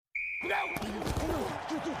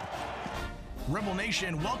Rebel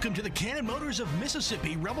Nation, welcome to the Cannon Motors of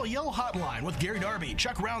Mississippi Rebel Yell Hotline with Gary Darby,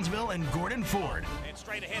 Chuck Rounsville, and Gordon Ford. And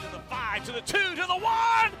straight ahead to the 5, to the 2, to the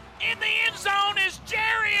 1. In the end zone is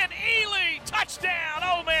Jerry and Ely. Touchdown,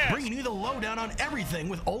 Ole Miss. Bringing you the lowdown on everything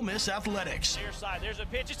with Ole Miss athletics. Near side, there's a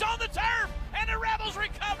pitch. It's on the turf, and the Rebels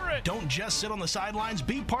recover it. Don't just sit on the sidelines.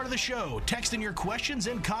 Be part of the show. Text in your questions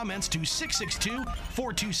and comments to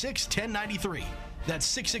 662-426-1093. That's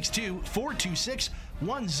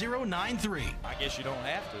 662-426-1093. I guess you don't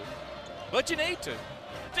have to, but you need to.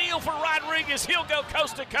 Deal for Rodriguez. He'll go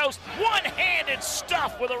coast to coast. One-handed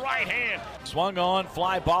stuff with a right hand. Swung on,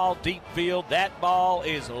 fly ball, deep field. That ball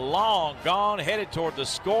is long gone, headed toward the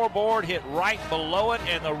scoreboard, hit right below it,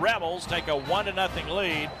 and the Rebels take a 1-0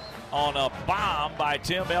 lead on a bomb by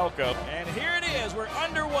Tim Elko. And here it is. We're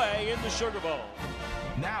underway in the Sugar Bowl.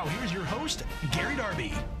 Now here's your host, Gary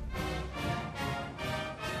Darby.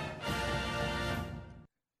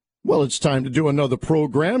 Well, it's time to do another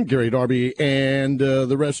program. Gary Darby and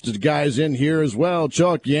the rest of the guys in here as well.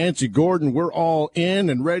 Chuck, Yancey, Gordon, we're all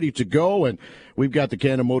in and ready to go. And we've got the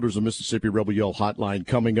Cannon Motors of Mississippi Rebel Yell Hotline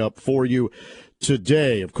coming up for you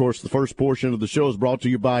today. Of course, the first portion of the show is brought to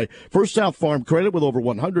you by First South Farm Credit, with over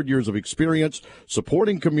 100 years of experience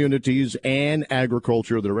supporting communities and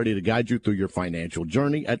agriculture. They're ready to guide you through your financial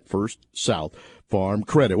journey at First South Farm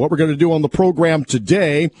Credit. What we're going to do on the program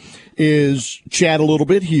today is chat a little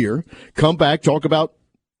bit here, come back, talk about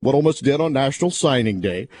what Ole Miss did on National Signing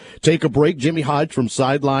Day, take a break. Jimmy Hodge from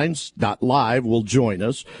Sidelines.live will join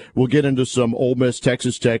us. We'll get into some Ole Miss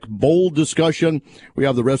Texas Tech bowl discussion. We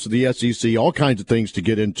have the rest of the SEC, all kinds of things to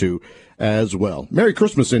get into as well. Merry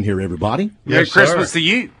Christmas in here, everybody. Merry Christmas to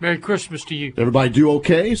you. Merry Christmas to you. Everybody do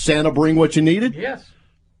okay? Santa bring what you needed? Yes.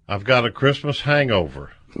 I've got a Christmas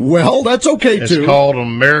hangover. Well, that's okay, too. It's called an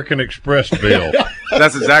American Express bill.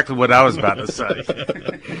 That's exactly what I was about to say.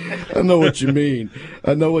 I know what you mean.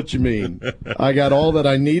 I got all that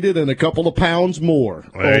I needed and a couple of pounds more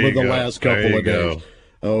over the last couple of days.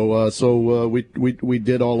 So we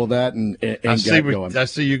did all of that and got going. I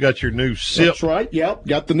see you got your new SIP. That's right. Yep.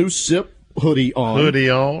 Got the new SIP hoodie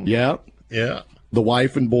on. Yep. Yeah. The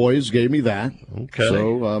wife and boys gave me that. Okay.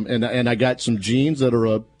 So and I got some jeans that are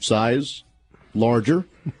a size larger,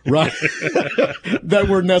 right? That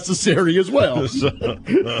were necessary as well.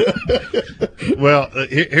 Well,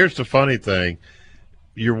 here's the funny thing.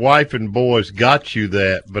 Your wife and boys got you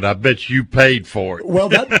that, but I bet you paid for it. Well,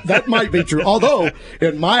 that might be true. Although,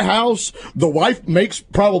 in my house, the wife makes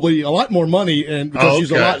probably a lot more money because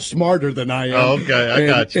she's a lot smarter than I am. Okay, I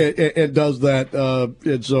got you. And does that.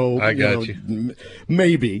 And so, I got you.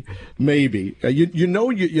 Maybe. You're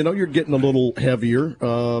getting a little heavier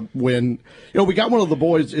when, we got one of the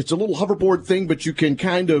boys. It's a little hoverboard thing, but you can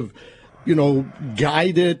kind of,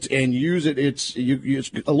 guide it and use it. It's a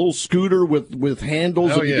little scooter with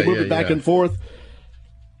handles, and you can move it back and forth.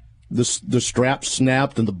 The strap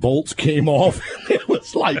snapped and the bolts came off. It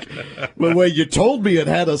was like the way you told me it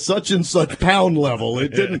had a such and such pound level.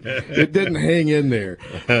 It didn't hang in there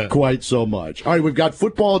quite so much. All right, we've got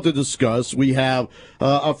football to discuss. We have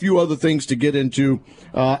a few other things to get into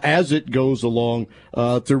as it goes along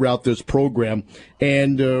throughout this program,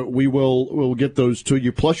 and we'll get those to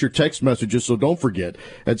you, plus your text messages. So don't forget,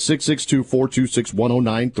 at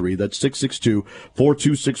 662-426-1093. That's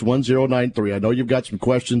 662-426-1093. I know you've got some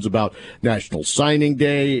questions about National Signing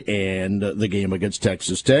Day and the game against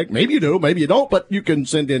Texas Tech. Maybe you do, maybe you don't, but you can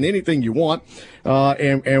send in anything you want,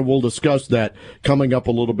 and we'll discuss that coming up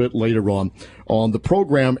a little bit later on the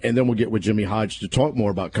program, and then we'll get with Jimmy Hodge to talk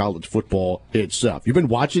more about college football itself. You've been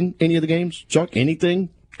watching any of the games, Chuck? Anything?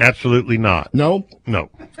 Absolutely not. No?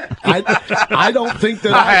 No. I don't think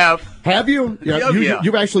that I have. Have you? Yeah.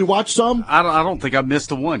 You've actually watched some? I don't think I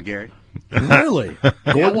missed a one, Gary. Really?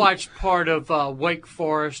 I watched part of Wake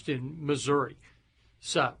Forest in Missouri.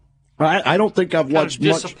 So I don't think I've watched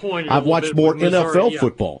much. I've watched more NFL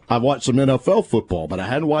football. I've watched some NFL football, but I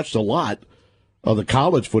hadn't watched a lot of the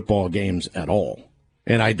college football games at all.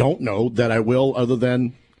 And I don't know that I will, other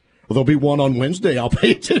than there'll be one on Wednesday I'll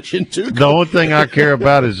pay attention to. The only thing I care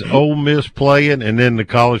about is Ole Miss playing and then the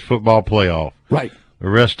college football playoff. Right. The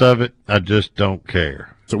rest of it, I just don't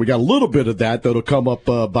care. So we got a little bit of that'll come up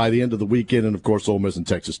by the end of the weekend, and, of course, Ole Miss and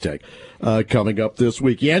Texas Tech coming up this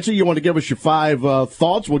week. Yancey, you want to give us your 5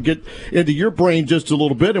 thoughts? We'll get into your brain just a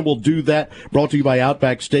little bit, and we'll do that. Brought to you by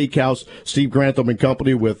Outback Steakhouse, Steve Grantham and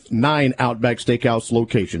Company, with 9 Outback Steakhouse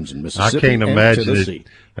locations in Mississippi and Tennessee.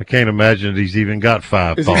 I can't imagine that he's even got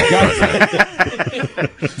 5 thoughts.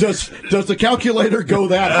 Does the calculator go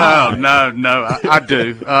that high? Oh, no, I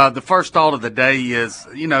do. The first thought of the day is,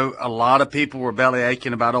 a lot of people were belly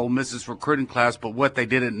aching about Ole Miss's recruiting class, but what they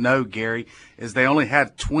didn't know, Gary, is they only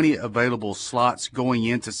had 20 available slots going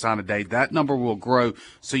into sign a day. That number will grow,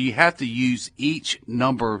 so you have to use each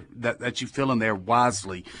number that you fill in there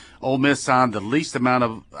wisely. Ole Miss signed the least amount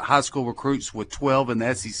of high school recruits with 12 in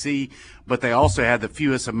the SEC, but they also had the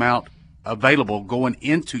fewest amount available going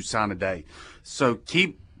into sign a day. So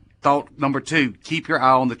thought number 2, keep your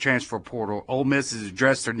eye on the transfer portal. Ole Miss has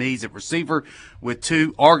addressed their needs at receiver with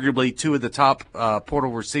arguably two of the top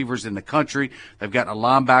portal receivers in the country. They've got a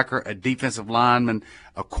linebacker, a defensive lineman,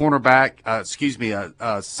 a cornerback, a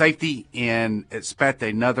safety, and expect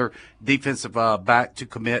another defensive back to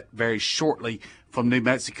commit very shortly from New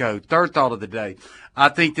Mexico. Third thought of the day, I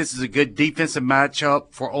think this is a good defensive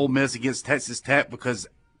matchup for Ole Miss against Texas Tech because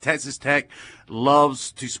Texas Tech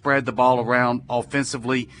loves to spread the ball around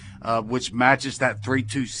offensively, which matches that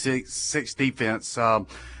 3-2-6 defense. I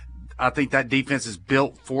think that defense is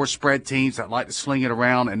built for spread teams that like to sling it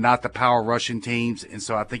around and not the power rushing teams. And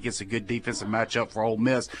so I think it's a good defensive matchup for Ole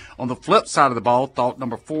Miss. On the flip side of the ball, thought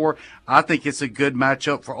number 4, I think it's a good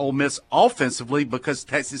matchup for Ole Miss offensively because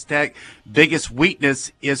Texas Tech biggest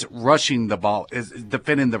weakness is rushing the ball, is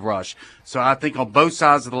defending the rush. So I think on both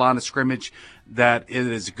sides of the line of scrimmage, that it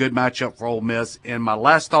is a good matchup for Ole Miss. And my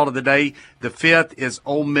last thought of the day, the 5th, is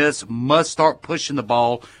Ole Miss must start pushing the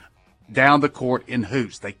ball down the court in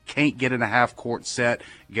hoops. They can't get in a half-court set.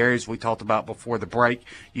 Gary, as we talked about before the break,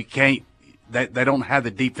 you can't. They don't have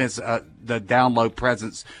the defense, the down low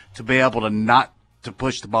presence to be able to not to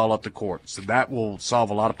push the ball up the court. So that will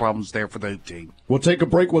solve a lot of problems there for the team. We'll take a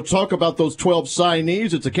break. We'll talk about those 12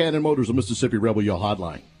 signees. It's the Cannon Motors of Mississippi Rebel Yell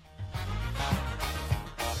Hotline.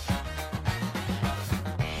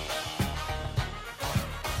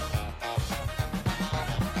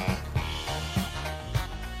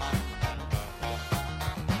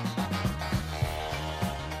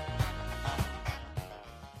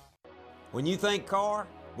 When you think car,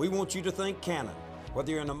 we want you to think Cannon.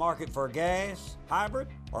 Whether you're in the market for gas, hybrid,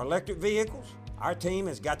 or electric vehicles, our team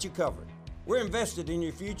has got you covered. We're invested in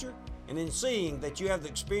your future and in seeing that you have the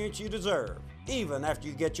experience you deserve, even after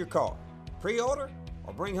you get your car. Pre-order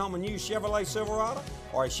or bring home a new Chevrolet Silverado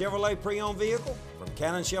or a Chevrolet pre-owned vehicle from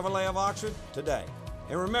Cannon Chevrolet of Oxford today.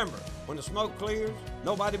 And remember, when the smoke clears,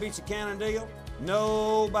 nobody beats a Cannon deal.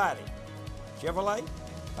 Nobody. Chevrolet,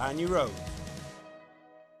 find new roads.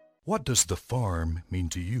 What does the farm mean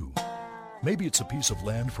to you? Maybe it's a piece of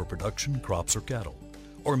land for production, crops, or cattle.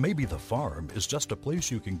 Or maybe the farm is just a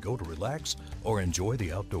place you can go to relax or enjoy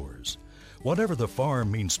the outdoors. Whatever the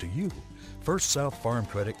farm means to you, First South Farm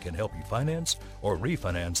Credit can help you finance or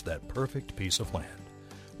refinance that perfect piece of land.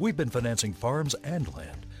 We've been financing farms and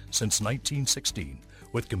land since 1916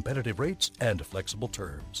 with competitive rates and flexible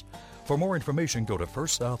terms. For more information, go to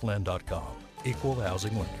firstsouthland.com. Equal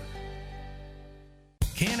housing lender.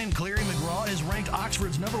 Cannon Cleary McGraw is ranked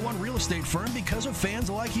Oxford's #1 real estate firm because of fans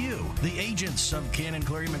like you. The agents of Cannon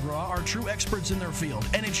Cleary McGraw are true experts in their field,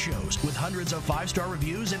 and it shows with hundreds of 5-star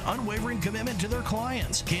reviews and unwavering commitment to their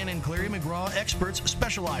clients. Cannon Cleary McGraw experts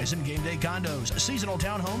specialize in game day condos, seasonal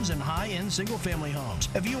townhomes, and high-end single-family homes.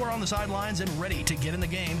 If you are on the sidelines and ready to get in the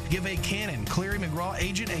game, give a Cannon Cleary McGraw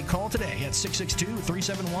agent a call today at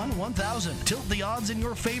 662-371-1000. Tilt the odds in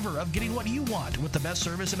your favor of getting what you want with the best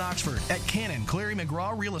service in Oxford at Cannon Cleary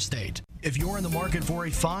McGraw Real Estate. If you're in the market for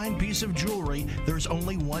a fine piece of jewelry, there's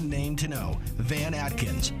only one name to know: Van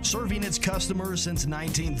Atkins. Serving its customers since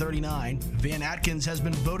 1939, Van Atkins has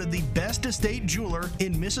been voted the best estate jeweler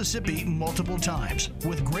in Mississippi multiple times.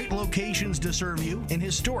 With great locations to serve you in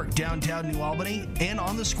historic downtown New Albany and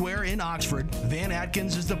on the square in Oxford, Van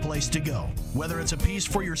Atkins is the place to go. Whether it's a piece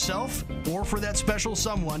for yourself or for that special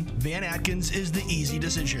someone, Van Atkins is the easy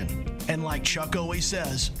decision. And like Chuck always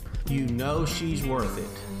says, you know she's worth it.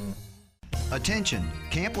 Attention,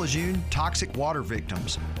 Camp Lejeune toxic water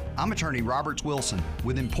victims. I'm attorney Roberts Wilson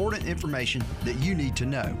with important information that you need to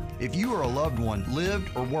know. If you or a loved one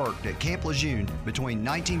lived or worked at Camp Lejeune between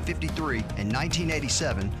 1953 and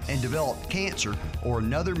 1987 and developed cancer or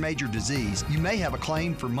another major disease, you may have a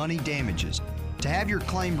claim for money damages. To have your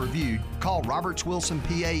claim reviewed, call Roberts Wilson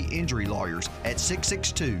PA Injury Lawyers at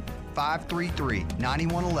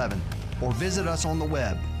 662-533-9111 or visit us on the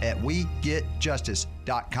web at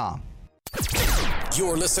wegetjustice.com.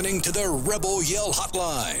 You're listening to the Rebel Yell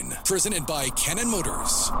Hotline, presented by Cannon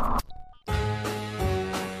Motors.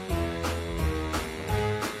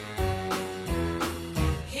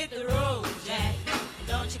 Hit the road, Jack.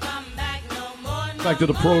 Don't you come back no more. Back to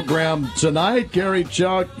the program tonight. Gary,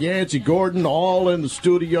 Chuck, Yancey, Gordon, all in the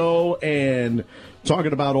studio and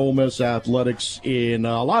talking about Ole Miss athletics in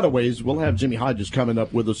a lot of ways. We'll have Jimmy Hodges coming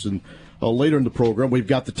up with us in later in the program. We've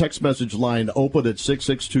got the text message line open at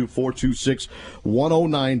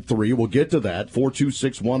 662-426-1093. We'll get to that,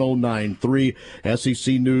 426-1093.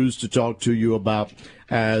 SEC news to talk to you about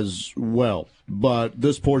as well. But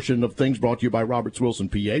this portion of things brought to you by Roberts Wilson,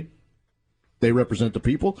 PA. They represent the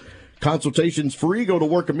people. Consultation's free. Go to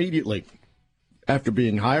work immediately after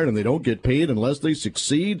being hired, and they don't get paid unless they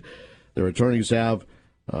succeed. Their attorneys have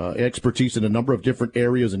expertise in a number of different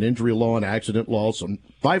areas in injury law and accident law. So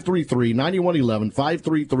 533-9111,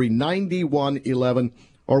 533-9111,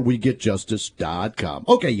 or wegetjustice.com.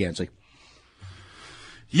 Okay, Yancey.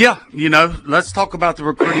 Yeah, let's talk about the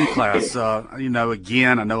recruiting class.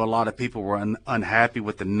 Again, I know a lot of people were unhappy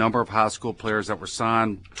with the number of high school players that were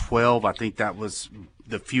signed. 12, I think that was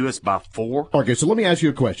the fewest by 4. Okay, so let me ask you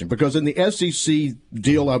a question, because in the SEC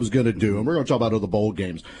deal I was going to do, and we're going to talk about other bowl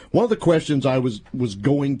games, one of the questions I was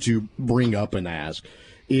going to bring up and ask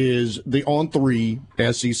is the on-3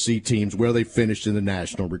 SEC teams, where they finished in the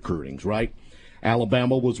national recruitings, right?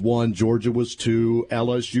 Alabama was 1, Georgia was 2,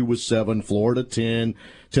 LSU was 7, Florida 10,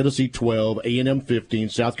 Tennessee 12, A&M 15,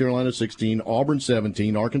 South Carolina 16, Auburn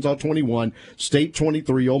 17, Arkansas 21, State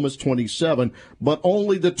 23, Ole Miss 27, but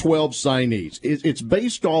only the 12 signees. It's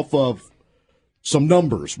based off of some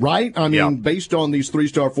numbers, right? I mean, based on these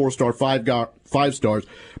 3-star, 4-star, 5 stars,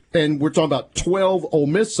 and we're talking about 12 Ole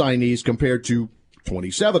Miss signees compared to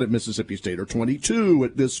 27 at Mississippi State or 22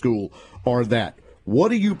 at this school or that. What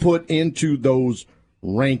do you put into those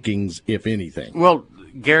rankings, if anything? Well,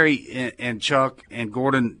 Gary and Chuck and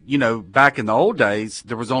Gordon, back in the old days,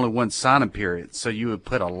 there was only one signing period, so you would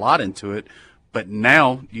put a lot into it. But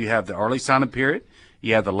now you have the early signing period,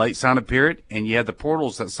 you have the late signing period, and you have the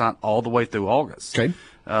portals that sign all the way through August. Okay.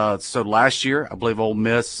 So last year, I believe Ole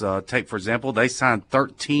Miss, take for example, they signed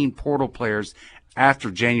 13 portal players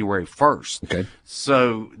after January 1st. Okay.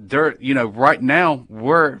 So they're, right now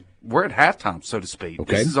we're at halftime, so to speak.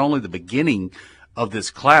 Okay. This is only the beginning of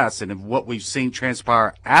this class, and what we've seen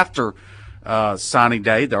transpire after signing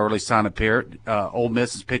day, the early signing period. Ole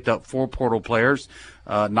Miss has picked up 4 portal players.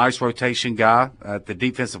 Nice rotation guy at the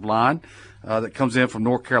defensive line that comes in from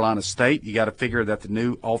North Carolina State. You got to figure that the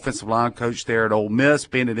new offensive line coach there at Ole Miss,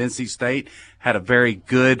 being at NC State, had a very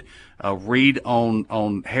good read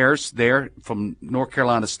on Harris there from North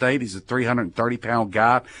Carolina State. He's a 330-pound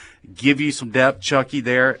guy. Give you some depth, Chucky,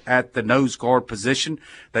 there at the nose guard position.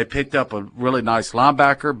 They picked up a really nice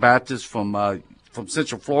linebacker, Baptist from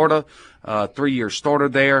Central Florida, 3-year starter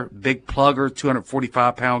there, big plugger,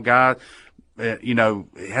 245-pound guy.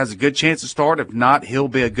 Has a good chance to start. If not, he'll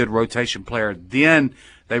be a good rotation player. Then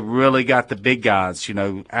they really got the big guys.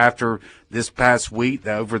 After this past week,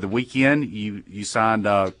 over the weekend, you signed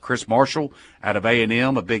Chris Marshall out of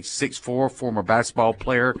A&M, a big 6'4", former basketball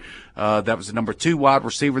player. That was the number 2 wide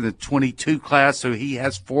receiver in the 22 class, so he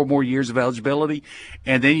has 4 more years of eligibility.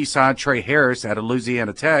 And then you signed Trey Harris out of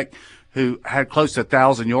Louisiana Tech, who had close to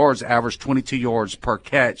 1,000 yards, averaged 22 yards per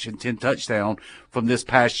catch and 10 touchdowns from this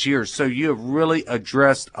past year. So you have really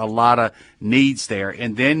addressed a lot of needs there.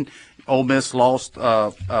 And then Ole Miss lost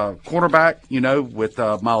cornerback, with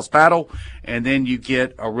Miles Battle, and then you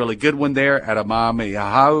get a really good one there at Miami,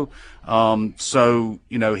 Ohio. So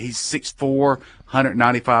he's 6'4",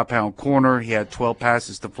 195-pound corner. He had 12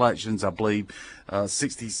 passes deflections, I believe,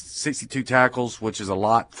 62 tackles, which is a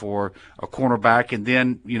lot for a cornerback. And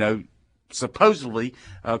then, supposedly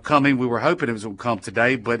coming, we were hoping it was going to come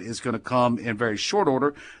today, but it's going to come in very short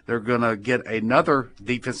order. They're going to get another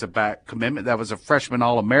defensive back commitment. That was a freshman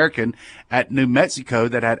All-American at New Mexico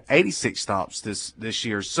that had 86 stops this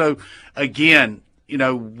year. So, again,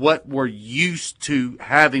 what we're used to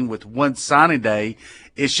having with one signing day,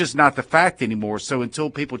 it's just not the fact anymore. So until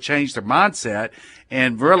people change their mindset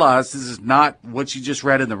and realize this is not what you just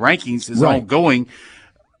read in the rankings is right. ongoing,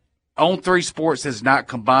 On3 Sports has not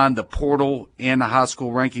combined the portal and the high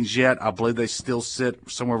school rankings yet. I believe they still sit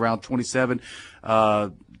somewhere around 27.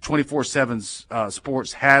 24/7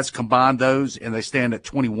 Sports has combined those, and they stand at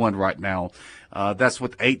 21 right now. That's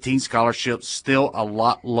with 18 scholarships, still a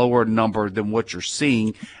lot lower number than what you're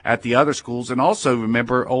seeing at the other schools. And also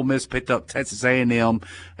remember, Ole Miss picked up Texas A&M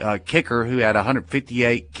kicker who had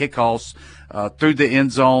 158 kickoffs through the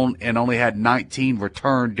end zone and only had 19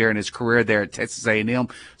 returned during his career there at Texas A&M.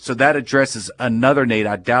 So that addresses another need.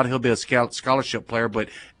 I doubt he'll be a scholarship player, but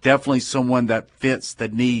definitely someone that fits the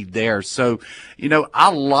need there. So, I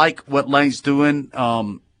like what Lane's doing.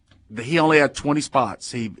 He only had 20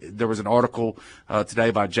 spots. There was an article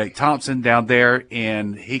today by Jake Thompson down there,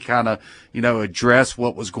 and he kind of, addressed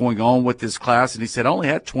what was going on with this class. And he said, I only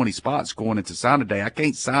had 20 spots going into signing day. I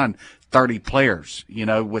can't sign 30 players,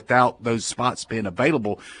 without those spots being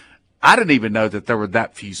available. I didn't even know that there were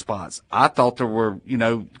that few spots. I thought there were,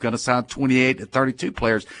 going to sign 28 to 32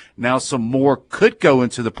 players. Now some more could go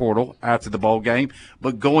into the portal after the bowl game,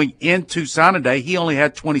 but going into signing day, he only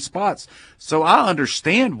had 20 spots. So I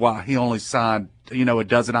understand why he only signed, a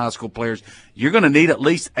dozen high school players. You're going to need at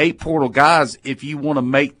least 8 portal guys if you want to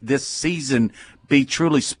make this season be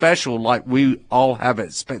truly special, like we all have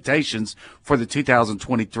expectations for the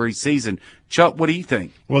 2023 season. Chuck, what do you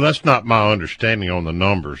think? Well, that's not my understanding on the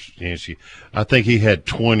numbers, Yancey. I think he had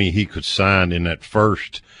 20 he could sign in that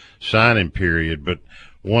first signing period, but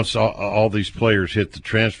once all these players hit the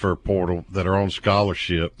transfer portal that are on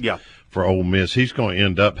scholarship for Ole Miss, he's going to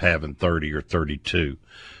end up having 30 or 32.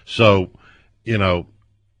 So, the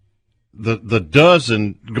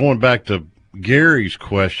dozen, going back to Gary's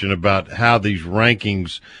question about how these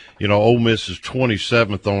rankings, Ole Miss is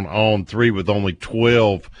 27th on 3 with only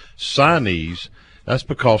 12 signees. That's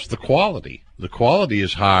because the quality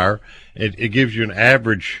is higher. It gives you an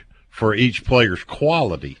average for each player's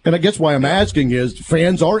quality. And I guess why I'm asking is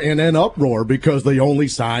fans are in an uproar because they only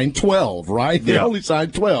signed 12, right? They only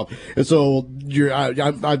signed 12. And so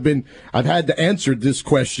I've had to answer this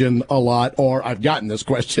question a lot, or I've gotten this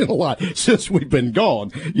question a lot since we've been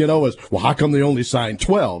gone, is, well, how come they only signed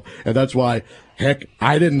 12? And that's why, heck,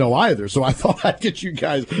 I didn't know either. So I thought I'd get you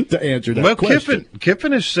guys to answer that question.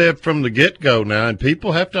 Kiffin has said from the get-go now, and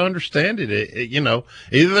people have to understand it,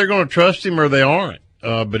 either they're going to trust him or they aren't.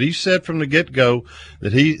 But he said from the get-go that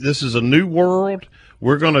this is a new world.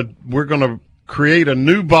 We're gonna create a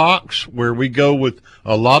new box where we go with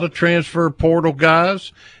a lot of transfer portal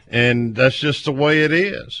guys, and that's just the way it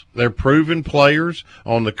is. They're proven players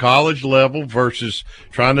on the college level versus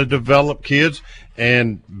trying to develop kids.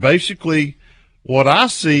 And basically, what I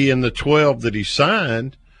see in the 12 that he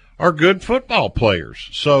signed are good football players.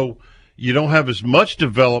 So you don't have as much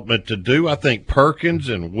development to do. I think Perkins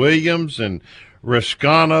and Williams and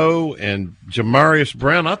Riscano and Jamarius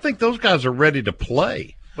Brown, I think those guys are ready to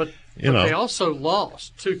play. But they also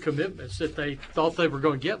lost 2 commitments that they thought they were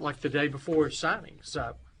going to get like the day before signing.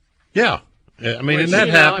 So yeah. I mean, and that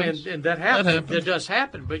happens. And that happens. It does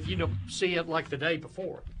happen, but you don't see it like the day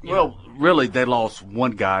before. Well, really, they lost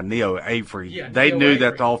one guy, Neo Avery. Yeah, they knew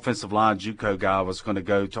that the offensive line JUCO guy was going to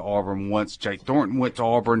go to Auburn once Jake Thornton went to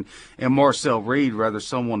Auburn, and Marcel Reed, whether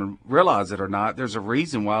someone realize it or not, there's a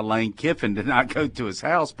reason why Lane Kiffin did not go to his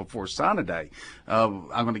house before signing day. I'm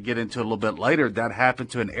going to get into it a little bit later. That happened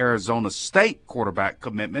to an Arizona State quarterback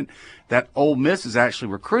commitment that Ole Miss is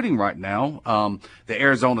actually recruiting right now. The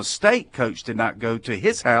Arizona State coach did not go to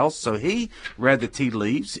his house, so he read the tea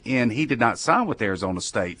leaves, and he did not sign with Arizona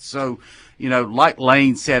State. So, like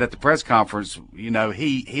Lane said at the press conference,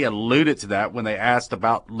 he alluded to that when they asked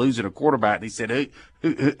about losing a quarterback. And he said,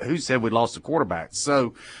 who said we lost a quarterback?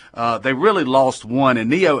 So they really lost one. And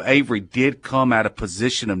Neo Avery did come at a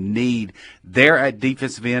position of need there at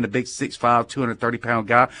defensive end, a big 6'5", 230-pound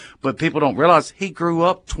guy. But people don't realize he grew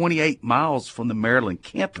up 28 miles from the Maryland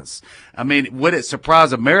campus. I mean, would it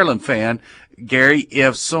surprise a Maryland fan, Gary,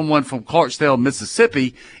 if someone from Clarksdale,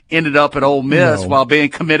 Mississippi ended up at Ole Miss while being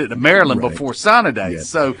committed to Maryland before signing day? Yeah.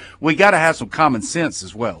 So we got to have some common sense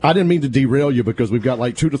as well. I didn't mean to derail you because we've got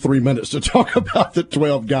like 2 to 3 minutes to talk about the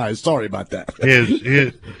 12 guys. Sorry about that.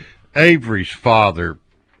 His Avery's father,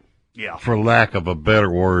 for lack of a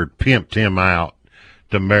better word, pimped him out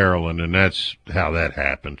to Maryland, and that's how that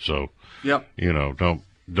happened. So,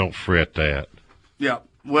 don't fret that. Yeah.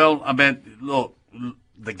 Well, I mean, look,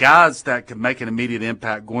 the guys that can make an immediate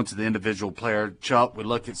impact going to the individual player, Chuck, we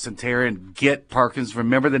look at Centurion, Get Perkins.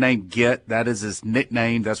 Remember the name Get? That is his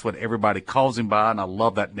nickname. That's what everybody calls him by, and I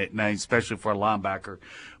love that nickname, especially for a linebacker.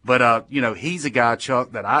 But, he's a guy,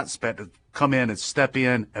 Chuck, that I expect to come in and step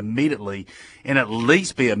in immediately and at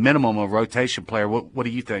least be a minimum of rotation player. What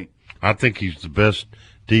do you think? I think he's the best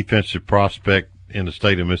defensive prospect in the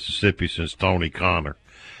state of Mississippi since Tony Connor.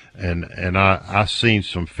 And I seen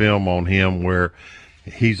some film on him where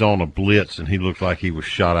he's on a blitz and he looks like he was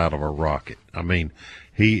shot out of a rocket. I mean,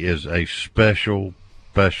 he is a special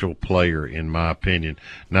player in my opinion.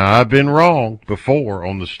 Now, I've been wrong before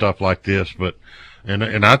on the stuff like this, but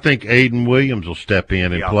and I think Aiden Williams will step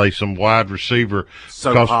in and play some wide receiver.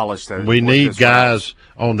 So polished. We need guys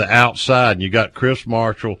on the outside, and you got Chris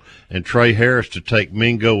Marshall and Trey Harris to take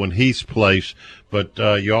Mingo and Heath's place. But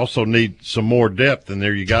you also need some more depth, and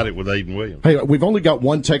there you got it with Aiden Williams. Hey, we've only got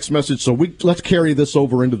one text message, so let's carry this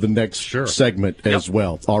over into the next segment as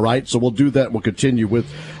well. All right, so we'll do that. We'll continue with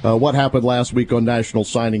what happened last week on National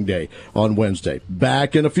Signing Day on Wednesday.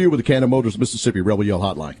 Back in a few with the Cannon Motors Mississippi Rebel Yell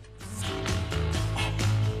Hotline.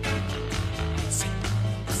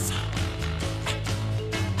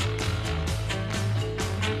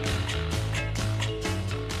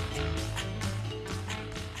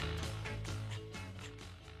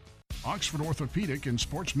 Oxford Orthopedic and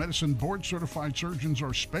Sports Medicine board-certified surgeons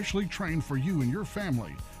are specially trained for you and your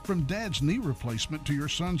family, from dad's knee replacement to your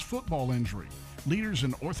son's football injury. Leaders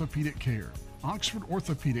in orthopedic care. Oxford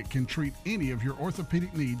Orthopedic can treat any of your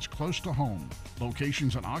orthopedic needs close to home.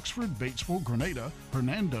 Locations in Oxford, Batesville, Grenada,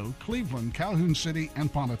 Hernando, Cleveland, Calhoun City,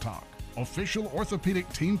 and Pontotoc. Official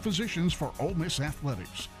orthopedic team physicians for Ole Miss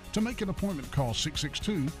Athletics. To make an appointment, call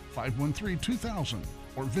 662-513-2000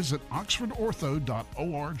 or visit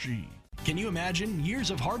oxfordortho.org. Can you imagine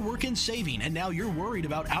years of hard work and saving, and now you're worried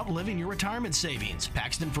about outliving your retirement savings?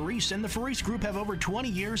 Paxton Faris and the Faris Group have over 20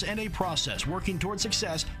 years and a process working toward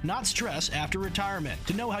success, not stress, after retirement.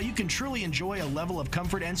 To know how you can truly enjoy a level of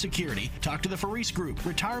comfort and security, talk to the Faris Group.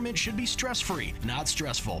 Retirement should be stress-free, not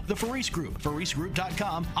stressful. The Faris Group,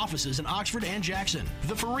 farisgroup.com, offices in Oxford and Jackson.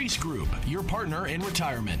 The Faris Group, your partner in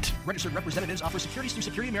retirement. Registered representatives offer securities through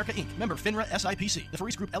Security America Inc., member FINRA SIPC. The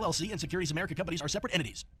Faris Group LLC and Securities America companies are separate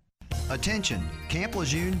entities. Attention, Camp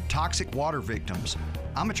Lejeune toxic water victims.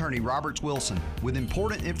 I'm attorney Roberts Wilson with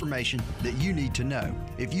important information that you need to know.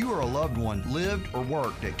 If you or a loved one lived or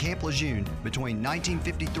worked at Camp Lejeune between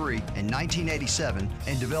 1953 and 1987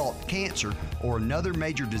 and developed cancer or another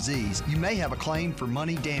major disease, you may have a claim for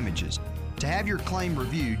money damages. To have your claim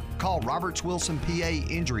reviewed, call Roberts Wilson PA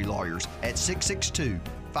Injury Lawyers at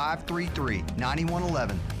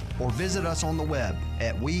 662-533-9111 or visit us on the web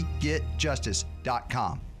at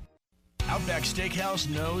wegetjustice.com. Outback Steakhouse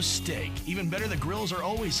knows steak. Even better, the grills are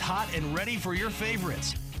always hot and ready for your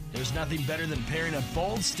favorites. There's nothing better than pairing a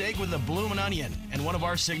bold steak with a bloomin' onion and one of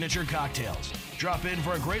our signature cocktails. Drop in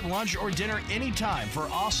for a great lunch or dinner anytime for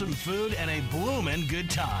awesome food and a bloomin' good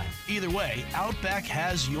time. Either way, Outback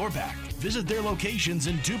has your back. Visit their locations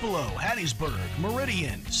in Tupelo, Hattiesburg,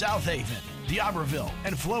 Meridian, South Haven, D'Iberville,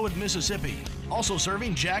 and Flowood, Mississippi. Also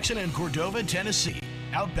serving Jackson and Cordova, Tennessee.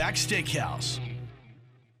 Outback Steakhouse.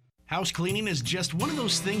 House cleaning is just one of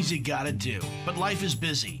those things you gotta do. But life is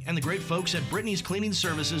busy, and the great folks at Brittany's Cleaning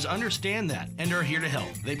Services understand that and are here to help.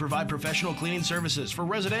 They provide professional cleaning services for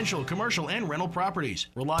residential, commercial, and rental properties.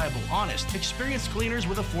 Reliable, honest, experienced cleaners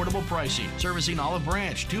with affordable pricing. Servicing Olive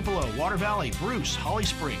Branch, Tupelo, Water Valley, Bruce, Holly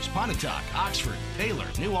Springs, Pontotoc, Oxford, Taylor,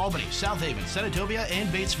 New Albany, South Haven, Senatobia, and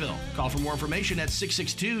Batesville. Call for more information at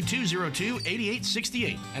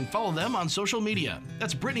 662-202-8868 and follow them on social media.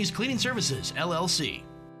 That's Brittany's Cleaning Services, LLC.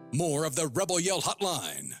 More of the Rebel Yell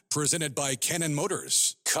Hotline, presented by Cannon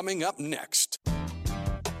Motors, coming up next.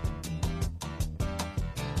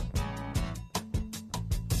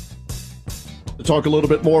 To talk a little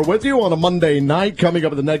bit more with you on a Monday night. Coming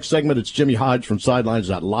up in the next segment, it's Jimmy Hodge from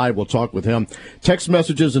Sidelines.live. We'll talk with him. Text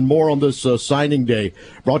messages and more on this signing day,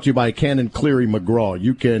 brought to you by Cannon Cleary McGraw.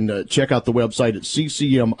 You can check out the website at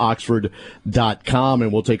ccmoxford.com,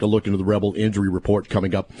 and we'll take a look into the Rebel injury report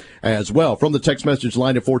coming up as well. From the text message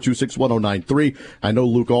line at 426-1093, I know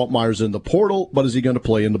Luke Altmaier's in the portal, but is he going to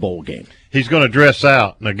play in the bowl game? He's going to dress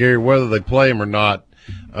out. Now, Gary, whether they play him or not,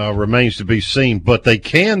 remains to be seen, but they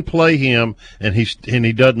can play him, and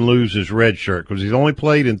he doesn't lose his red shirt because he's only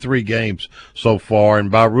played in 3 games so far, and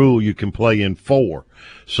by rule you can play in 4.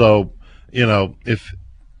 So, you know,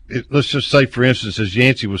 let's just say, for instance, as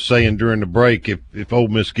Yancey was saying during the break, if Ole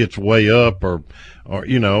Miss gets way up or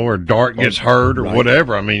you know, or Dart gets hurt or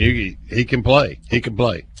whatever, I mean, he can play. He can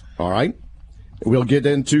play. All right. We'll get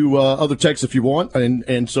into other texts if you want,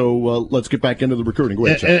 and so let's get back into the recruiting. Go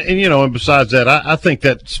ahead, and you know, and besides that, I think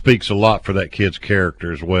that speaks a lot for that kid's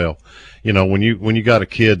character as well. You know, when you got a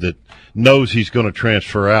kid that knows he's going to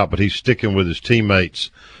transfer out, but he's sticking with his teammates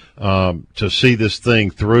to see this thing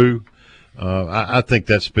through, I think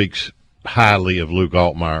that speaks highly of Luke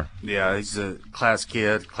Altmaier. Yeah, he's a class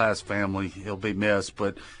kid, class family. He'll be missed,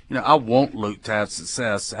 but you know, I want Luke to have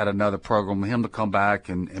success at another program. Him to come back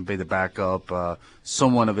and be the backup,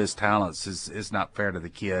 someone of his talents is not fair to the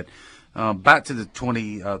kid. Back to the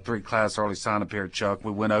 23 class early sign up here, Chuck.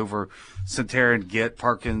 We went over Centarian, Gitt,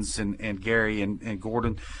 Perkins, and Gary and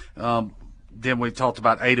Gordon. Then we talked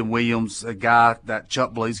about Aiden Williams, a guy that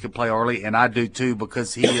Chuck believes could play early, and I do too,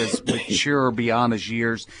 because he is mature beyond his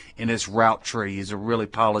years in his route tree. He's a really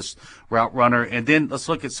polished route runner. And then let's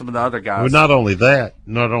look at some of the other guys. Well, not only that,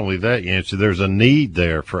 Yancey, there's a need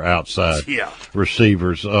there for outside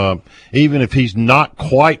receivers. Even if he's not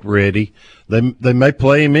quite ready, they may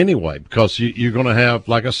play him anyway, because you're going to have,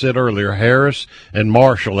 like I said earlier, Harris and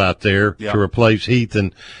Marshall out there to replace Heath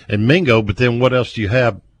and Mingo. But then what else do you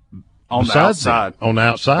have? On the outside. On the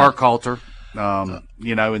outside. Burkhalter,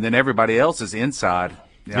 you know, and then everybody else is inside.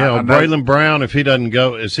 Braylon Brown, if he doesn't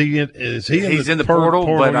go, is he in the portal?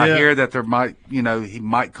 But yet? I hear that there might, he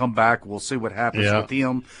might come back. We'll see what happens with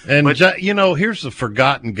him. And here's the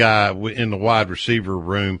forgotten guy in the wide receiver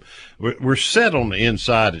room. We're set on the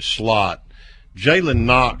inside at slot. Jalen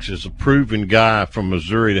Knox is a proven guy from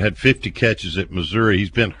Missouri that had 50 catches at Missouri. He's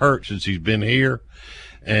been hurt since he's been here.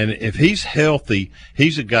 And if he's healthy,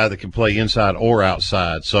 he's a guy that can play inside or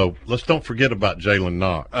outside. So let's don't forget about Jalen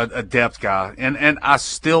Knox. A depth guy. And I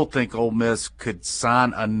still think Ole Miss could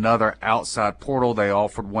sign another outside portal. They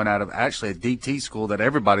offered one out of actually a DT school that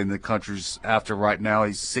everybody in the country's after right now.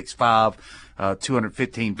 He's 6'5",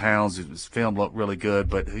 215 pounds. His film looked really good,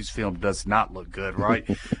 but whose film does not look good, right?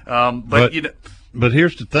 But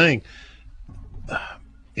here's the thing.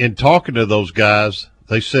 In talking to those guys,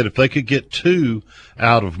 they said if they could get 2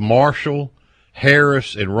 out of Marshall,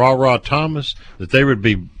 Harris, and Ra Thomas, that they would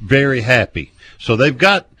be very happy. So they've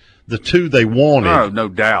got the 2 they wanted. Oh, no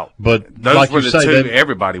doubt. But those like were you the say, 2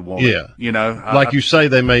 everybody wanted. Yeah. Like you say,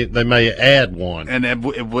 they may add one. And it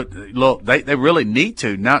would look. They really need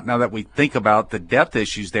to now that we think about the depth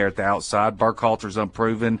issues there at the outside. Burkhalter's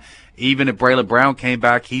unproven. Even if Braylon Brown came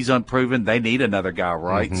back, he's unproven. They need another guy,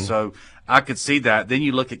 right? Mm-hmm. So I could see that. Then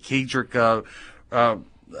you look at Kedrick out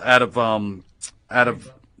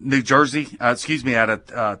of New Jersey, out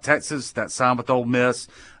of Texas, that signed with Ole Miss.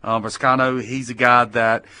 Briscano, he's a guy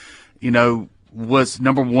that, was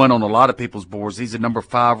number 1 on a lot of people's boards. He's a number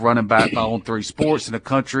 5 running back by On3 Sports in the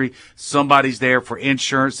country. Somebody's there for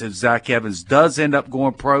insurance if Zach Evans does end up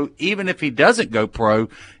going pro. Even if he doesn't go pro,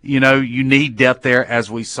 you need depth there, as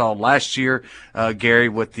we saw last year, Gary,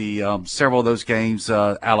 with the several of those games.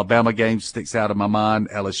 Alabama game sticks out of my mind.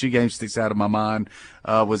 LSU game sticks out of my mind.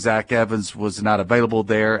 With Zach Evans was not available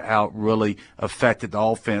there, how it really affected the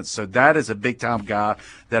offense. So that is a big-time guy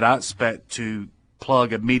that I expect to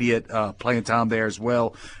plug immediate playing time there as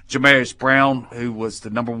well. Jamarius Brown, who was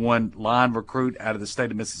the number 1 line recruit out of the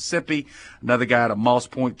state of Mississippi, another guy out of Moss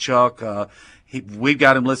Point, Chuck. We've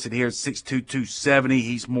got him listed here at 6'2", 270.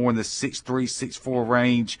 He's more in the 6'3", 6'4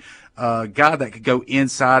 range. Guy that could go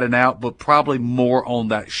inside and out, but probably more on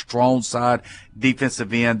that strong side,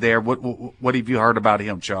 defensive end there. What have you heard about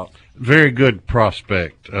him, Chuck? Very good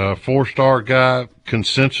prospect. 4-star guy,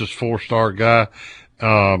 consensus 4-star guy.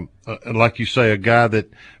 Like you say, a guy that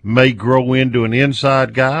may grow into an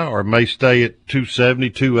inside guy or may stay at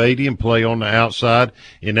 270, 280 and play on the outside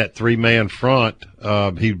in that 3-man front.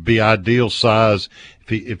 He'd be ideal size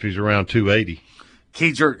if he's around 280.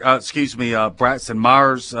 Braxton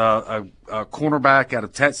Myers, a cornerback out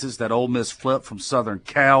of Texas that Ole Miss flipped from Southern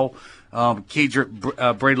Cal. Kedrick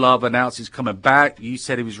Breedlove announced he's coming back. You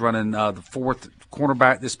said he was running the 4th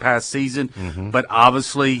cornerback this past season. Mm-hmm. But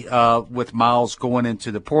obviously with Miles going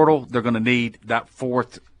into the portal, they're going to need that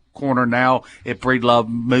 4th corner now if Breedlove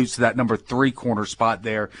moves to that number 3 corner spot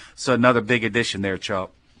there. So another big addition there,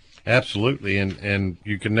 Chuck. Absolutely, and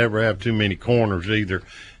you can never have too many corners either.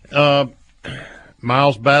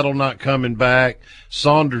 Miles Battle not coming back.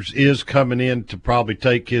 Saunders is coming in to probably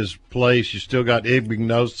take his place. You still got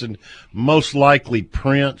Igbenogson, most likely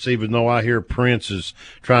Prince, even though I hear Prince is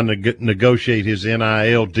trying to negotiate his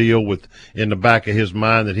NIL deal with in the back of his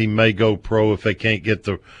mind that he may go pro if they can't get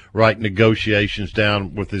the right negotiations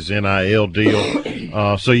down with his NIL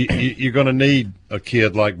deal. So you're going to need a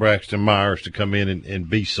kid like Braxton Myers to come in and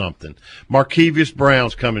be something. Markevius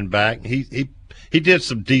Brown's coming back. He did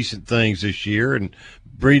some decent things this year, and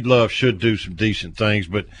Breedlove should do some decent things,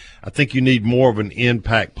 but I think you need more of an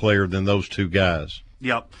impact player than those 2 guys.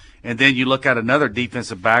 Yep. And then you look at another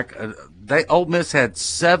defensive back. Ole Miss had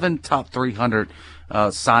 7 top 300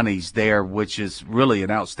 signees there, which is really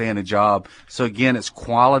an outstanding job. So, again, it's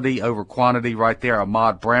quality over quantity right there.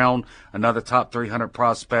 Ahmad Brown, another top 300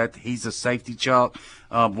 prospect. He's a safety, Chuck.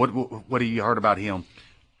 What have you heard about him?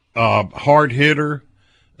 Hard hitter.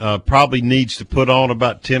 Probably needs to put on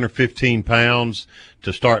about 10 or 15 pounds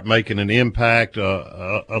to start making an impact,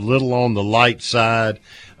 a little on the light side,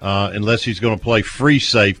 unless he's going to play free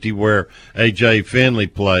safety where A.J. Finley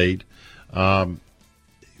played.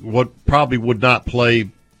 What probably would not play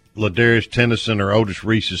Ladarius Tennyson or Otis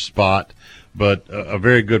Reese's spot, but a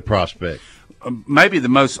very good prospect. Maybe the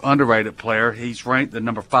most underrated player. He's ranked the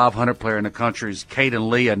number 500 player in the country is Caden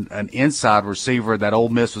Lee, an inside receiver that Ole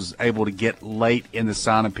Miss was able to get late in the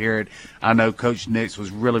signing period. I know Coach Nix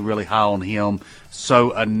was really, really high on him.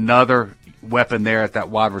 So another weapon there at that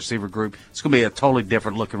wide receiver group. It's going to be a totally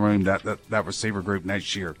different looking room, that receiver group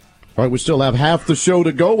next year. All right, we still have half the show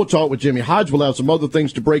to go. We'll talk with Jimmy Hodge. We'll have some other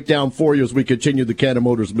things to break down for you as we continue the Cannon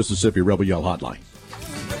Motors Mississippi Rebel Yell Hotline.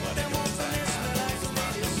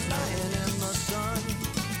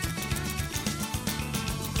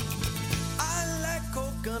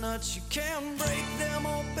 much you can break them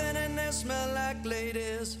open and they smell like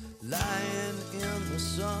ladies lying in the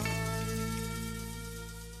sun.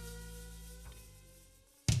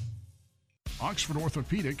 Oxford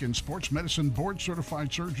Orthopedic and Sports Medicine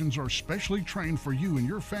board-certified surgeons are specially trained for you and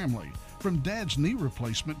your family, from dad's knee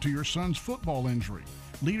replacement to your son's football injury.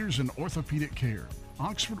 Leaders in orthopedic care.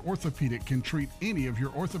 Oxford Orthopedic can treat any of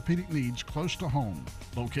your orthopedic needs close to home.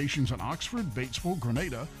 Locations in Oxford, Batesville,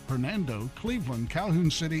 Grenada, Hernando, Cleveland, Calhoun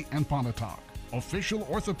City, and Pontotoc. Official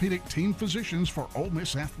orthopedic team physicians for Ole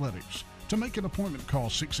Miss Athletics. To make an appointment, call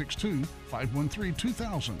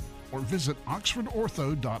 662-513-2000 or visit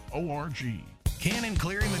oxfordortho.org. Cannon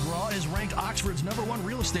Cleary McGraw is ranked Oxford's #1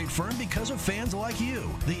 real estate firm because of fans like you.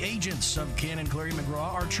 The agents of Cannon Cleary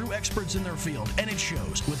McGraw are true experts in their field, and it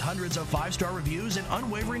shows with hundreds of 5-star reviews and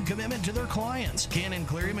unwavering commitment to their clients. Cannon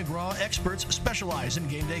Cleary McGraw experts specialize in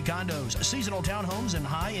game day condos, seasonal townhomes, and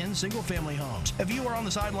high-end single-family homes. If you are on the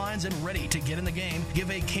sidelines and ready to get in the game, give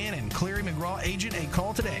a Cannon Cleary McGraw agent a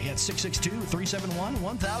call today at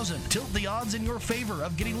 662-371-1000. Tilt the odds in your favor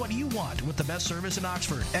of getting what you want with the best service in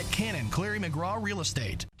Oxford at Cannon Cleary McGraw Real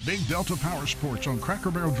Estate. Big Delta Power Sports on Cracker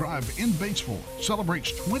Barrel Drive in Batesville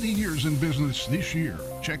celebrates 20 years in business this year.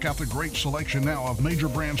 Check out the great selection now of major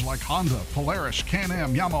brands like Honda, Polaris,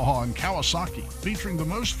 Can-Am, Yamaha, and Kawasaki, featuring the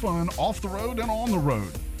most fun off the road and on the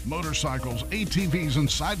road. Motorcycles, ATVs, and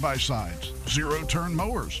side-by-sides. Zero-turn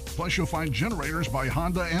mowers. Plus, you'll find generators by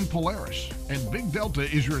Honda and Polaris. And Big Delta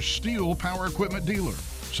is your steel power equipment dealer.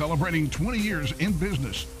 Celebrating 20 years in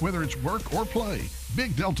business, whether it's work or play.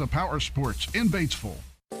 Big Delta Power Sports in Batesville.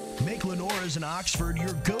 Make Lenora's in Oxford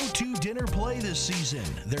your go-to dinner play this season.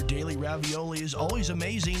 Their daily ravioli is always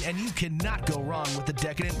amazing, and you cannot go wrong with the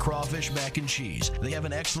decadent crawfish mac and cheese. They have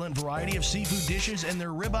an excellent variety of seafood dishes, and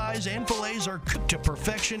their ribeyes and fillets are cooked to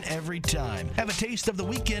perfection every time. Have a taste of the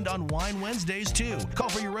weekend on Wine Wednesdays, too. Call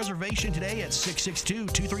for your reservation today at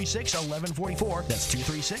 662-236-1144. That's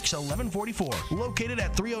 236-1144. Located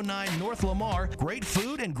at 309 North Lamar. Great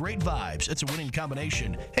food and great vibes. It's a winning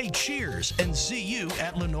combination. Hey, cheers, and see you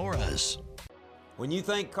at Lenora's. When you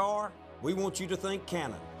think car, we want you to think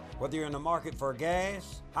Cannon. Whether you're in the market for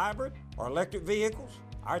gas, hybrid, or electric vehicles,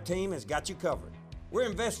 our team has got you covered. We're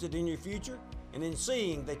invested in your future and in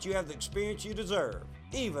seeing that you have the experience you deserve,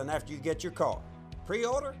 even after you get your car.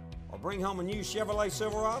 Pre-order or bring home a new Chevrolet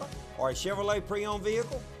Silverado or a Chevrolet pre-owned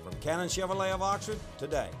vehicle from Cannon Chevrolet of Oxford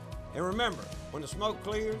today. And remember, when the smoke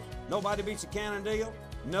clears, nobody beats a Cannon deal.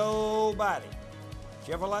 Nobody.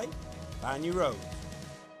 Chevrolet, find new roads.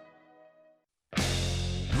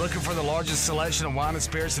 Looking for the largest selection of wine and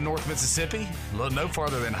spirits in North Mississippi? Look no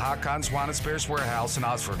further than High Cotton's Wine and Spirits Warehouse in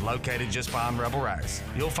Oxford, located just behind Rebel Rise.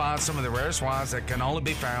 You'll find some of the rarest wines that can only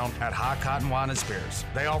be found at High Cotton Wine and Spirits.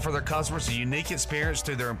 They offer their customers a unique experience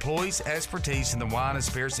through their employees' expertise in the wine and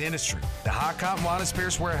spirits industry. The High Cotton Wine and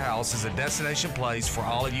Spirits Warehouse is a destination place for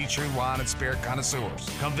all of you true wine and spirit connoisseurs.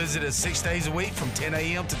 Come visit us 6 days a week from 10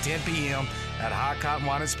 a.m. to 10 p.m. at High Cotton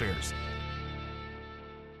Wine and Spirits.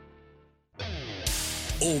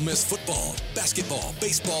 Ole Miss football, basketball,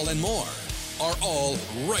 baseball, and more are all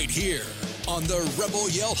right here on the Rebel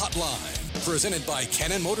Yell Hotline, presented by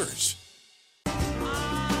Cannon Motors.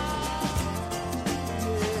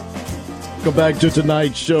 Go back to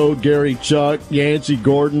tonight's show. Gary, Chuck, Yancey,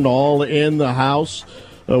 Gordon, all in the house.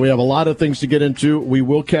 We have a lot of things to get into. We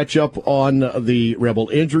will catch up on the Rebel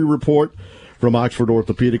injury report from Oxford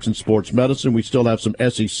Orthopedics and Sports Medicine. We still have some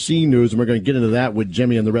SEC news, and we're going to get into that with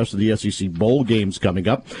Jimmy and the rest of the SEC bowl games coming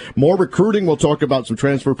up. More recruiting. We'll talk about some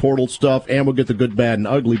transfer portal stuff, and we'll get the good, bad, and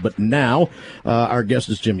ugly. But now, our guest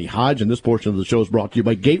is Jimmy Hodge, and this portion of the show is brought to you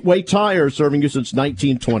by Gateway Tire, serving you since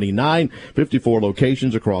 1929. 54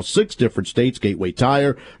 locations across 6 different states. Gateway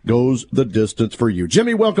Tire goes the distance for you.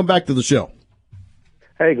 Jimmy, welcome back to the show.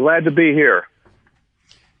 Hey, glad to be here.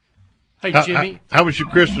 Hey, Jimmy. How was your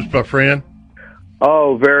Christmas, my friend?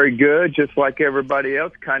 Oh, very good. Just like everybody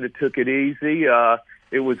else, kind of took it easy.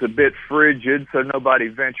 It was a bit frigid, so nobody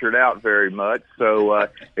ventured out very much. So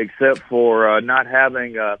except for not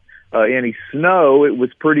having any snow, it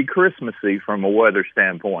was pretty Christmassy from a weather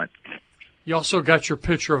standpoint. You also got your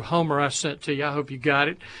picture of Homer I sent to you. I hope you got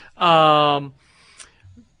it.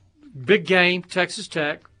 Big game, Texas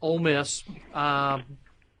Tech, Ole Miss.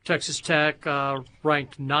 Texas Tech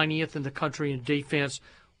ranked 90th in the country in defense.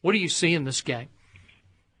 What do you see in this game?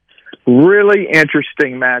 Really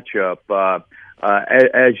interesting matchup.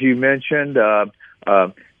 As you mentioned,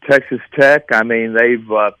 Texas Tech, I mean,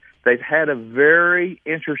 they've had a very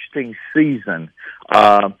interesting season.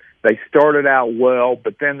 They started out well,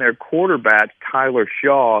 but then their quarterback, Tyler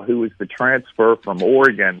Shaw, who was the transfer from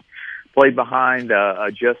Oregon, played behind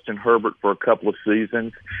Justin Herbert for a couple of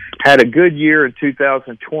seasons, had a good year in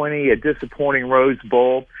 2020, a disappointing Rose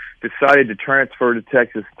Bowl, decided to transfer to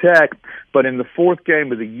Texas Tech, but in the fourth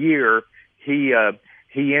game of the year, he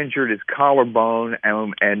injured his collarbone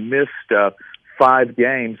and missed 5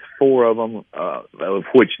 games, 4 of them of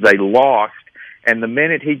which they lost. And the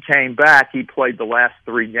minute he came back, he played the last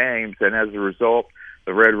 3 games, and as a result,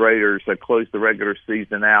 the Red Raiders closed the regular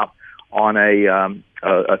season out on a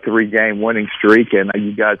 3-game winning streak. And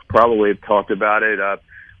you guys probably have talked about it.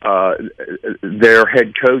 Their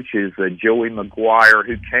head coach is Joey McGuire,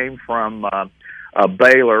 who came from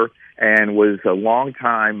Baylor and was a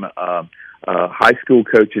longtime high school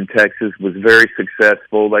coach in Texas, was very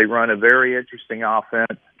successful. They run a very interesting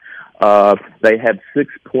offense. They have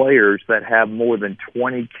 6 players that have more than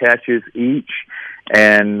 20 catches each,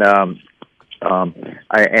 and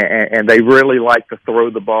they really like to throw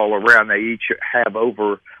the ball around. They each have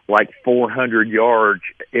over like 400 yards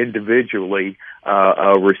individually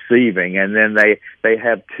receiving, and then they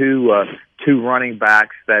have two running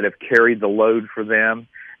backs that have carried the load for them,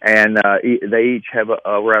 and they each have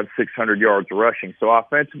around 600 yards rushing. So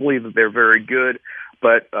offensively, they're very good.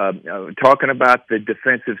 But talking about the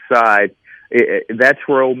defensive side, that's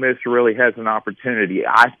where Ole Miss really has an opportunity.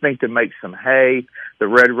 I think to make some hay. The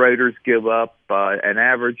Red Raiders give up an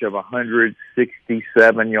average of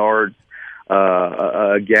 167 yards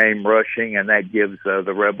a game rushing, and that gives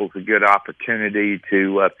the Rebels a good opportunity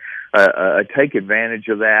to take advantage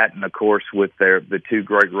of that. And of course, with the 2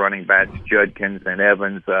 great running backs, Judkins and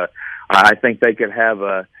Evans, I think they could have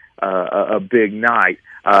a big night.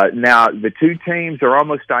 Now, the 2 teams are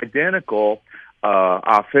almost identical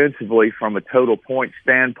offensively from a total point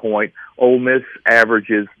standpoint. Ole Miss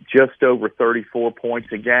averages just over 34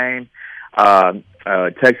 points a game.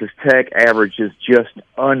 Texas Tech averages just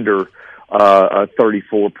under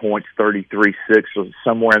 34 points, 33-6, or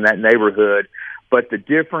somewhere in that neighborhood. But the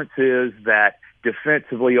difference is that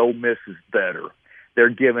defensively, Ole Miss is better. They're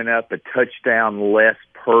giving up a touchdown less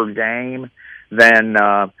per game than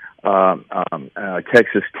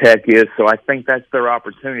Texas Tech is, so I think that's their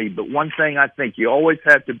opportunity. But one thing I think you always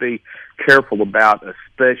have to be careful about,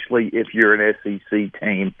 especially if you're an SEC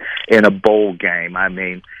team in a bowl game. I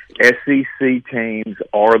mean, SEC teams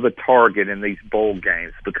are the target in these bowl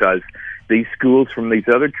games because these schools from these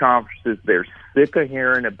other conferences, they're sick of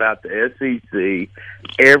hearing about the SEC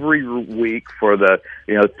every week for the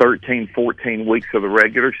 13, 14 weeks of the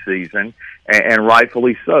regular season, and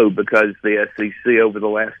rightfully so, because the SEC over the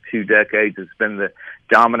last 2 decades has been the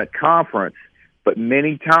dominant conference. But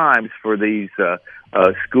many times for these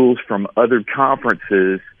schools from other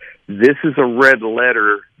conferences, this is a red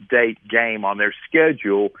letter date game on their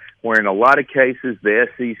schedule, where in a lot of cases the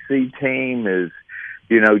SEC team is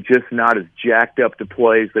just not as jacked up to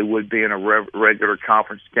play as they would be in a regular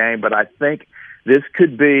conference game. But I think this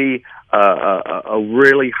could be a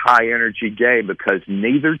really high-energy game because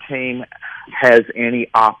neither team has any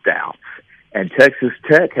opt-outs. And Texas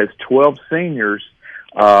Tech has 12 seniors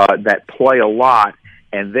that play a lot,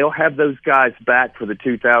 and they'll have those guys back for the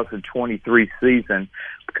 2023 season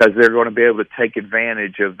because they're going to be able to take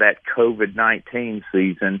advantage of that COVID-19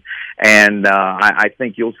 season. And I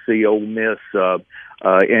think you'll see Ole Miss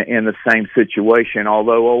in the same situation.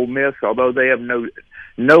 Although they have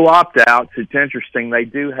no opt-outs, it's interesting. They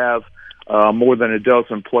do have more than a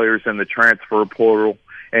dozen players in the transfer portal,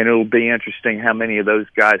 and it'll be interesting how many of those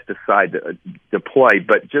guys decide to play.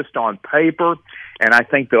 But just on paper, and I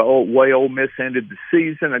think the way Ole Miss ended the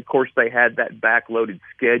season, of course, they had that backloaded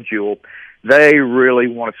schedule. They really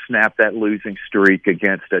want to snap that losing streak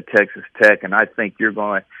against Texas Tech, and I think you're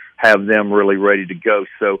going to have them really ready to go.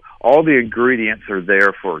 So all the ingredients are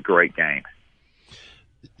there for a great game.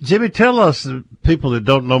 Jimmy, tell us, the people that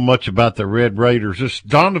don't know much about the Red Raiders, this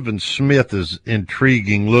Donovan Smith is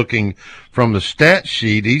intriguing looking from the stat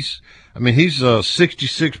sheet. He's a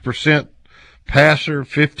 66% passer,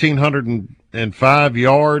 1,505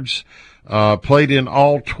 yards, played in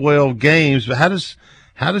all 12 games. But how does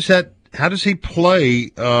he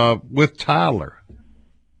play with Tyler?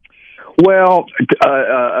 Well,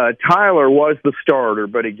 Tyler was the starter,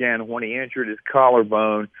 but again, when he injured his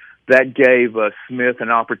collarbone, that gave Smith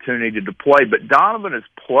an opportunity to play. But Donovan has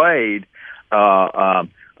played a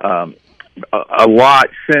lot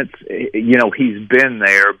since he's been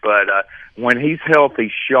there. But when he's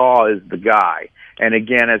healthy, Shaw is the guy. And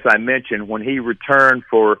again, as I mentioned, when he returned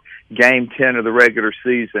for Game 10 of the regular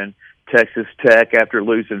season, Texas Tech, after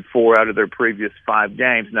losing 4 out of their previous 5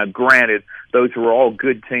 games. Now, granted, those were all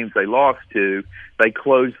good teams they lost to. They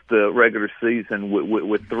closed the regular season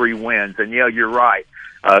with 3 wins. And, yeah, you're right.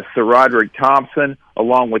 Sir Roderick Thompson,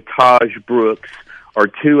 along with Taj Brooks, are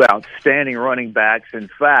 2 outstanding running backs. In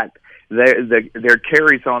fact, their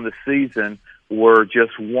carries on the season were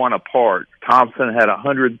just 1 apart. Thompson had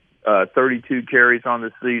 132 carries on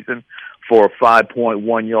the season for a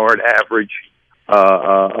 5.1 yard average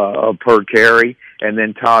per carry, and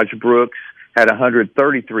then Taj Brooks had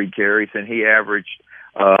 133 carries, and he averaged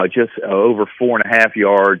just over 4.5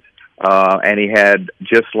 yards, and he had,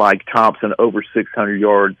 just like Thompson, over 600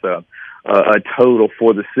 yards a total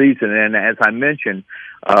for the season. And as I mentioned,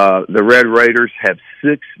 the Red Raiders have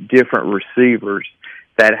 6 different receivers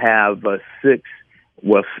that have 6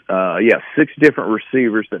 different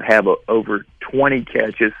receivers that have over 20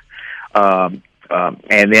 catches, and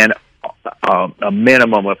then a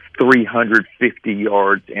minimum of 350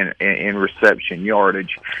 yards in reception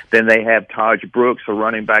yardage. Then they have Taj Brooks, a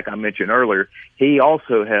running back I mentioned earlier. He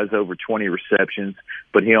also has over 20 receptions,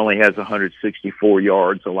 but he only has 164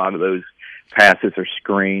 yards. A lot of those passes are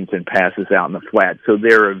screens and passes out in the flat. So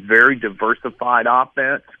they're a very diversified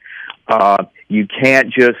offense. You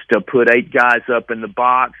can't just put 8 guys up in the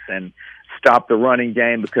box and stop the running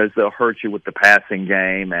game, because they'll hurt you with the passing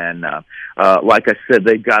game. And like I said,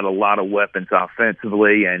 they've got a lot of weapons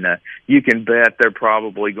offensively, and you can bet they're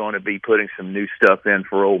probably going to be putting some new stuff in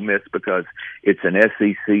for Ole Miss, because it's an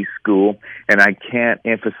SEC school, and I can't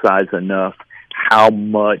emphasize enough how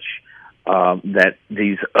much that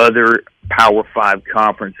these other Power 5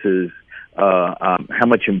 conferences, how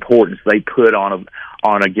much importance they put on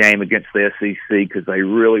a game against the SEC, because they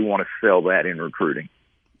really want to sell that in recruiting.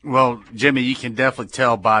 Well, Jimmy, you can definitely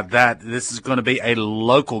tell by that this is going to be a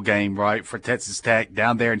local game, right, for Texas Tech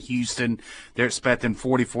down there in Houston. They're expecting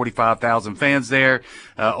 45,000 fans there.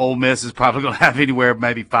 Ole Miss is probably going to have anywhere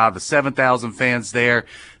maybe 5,000 to 7,000 fans there.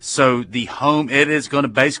 So it is going to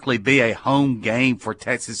basically be a home game for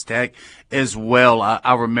Texas Tech as well.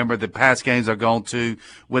 I remember the past games I've gone to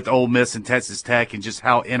with Ole Miss and Texas Tech, and just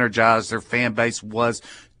how energized their fan base was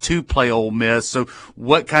to play Ole Miss. So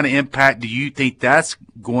what kind of impact do you think that's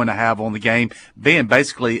going to have on the game, being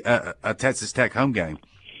basically a Texas Tech home game?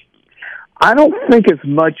 I don't think as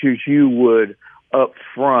much as you would up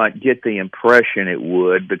front get the impression it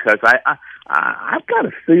would, because I've got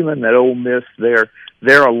a feeling that Ole Miss, their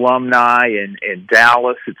alumni in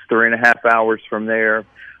Dallas, it's 3.5 hours from there,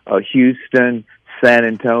 Houston, San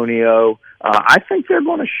Antonio, I think they're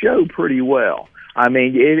going to show pretty well. I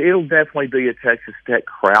mean, it'll definitely be a Texas Tech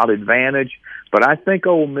crowd advantage, but I think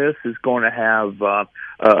Ole Miss is going to have a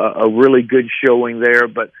really good showing there.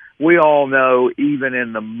 But we all know, even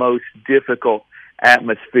in the most difficult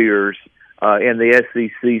atmospheres in the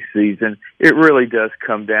SEC season, it really does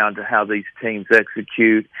come down to how these teams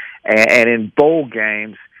execute. And in bowl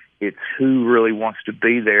games, it's who really wants to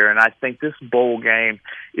be there. And I think this bowl game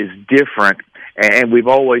is different. And we've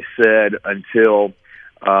always said, until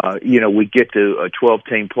we get to a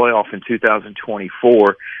 12-team playoff in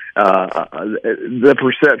 2024, the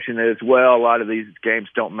perception is, well, a lot of these games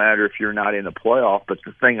don't matter if you're not in the playoff. But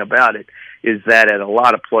the thing about it is that at a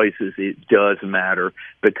lot of places it does matter,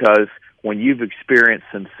 because when you've experienced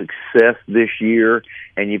some success this year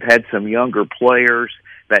and you've had some younger players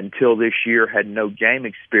that until this year had no game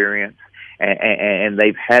experience, and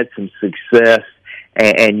they've had some success,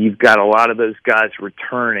 and you've got a lot of those guys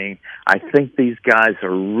returning, I think these guys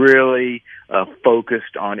are really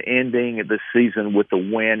focused on ending the season with a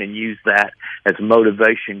win and use that as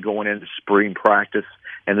motivation going into spring practice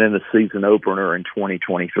and then the season opener in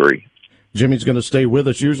 2023. Jimmy's going to stay with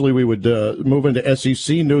us. Usually we would move into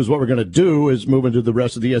SEC news. What we're going to do is move into the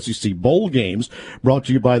rest of the SEC bowl games, brought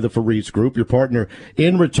to you by the Faris Group, your partner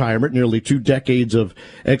in retirement, nearly 2 decades of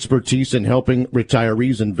expertise in helping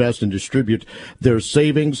retirees invest and distribute their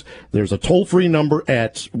savings. There's a toll-free number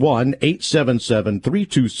at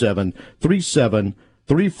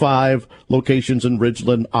 1-877-327-3735, locations in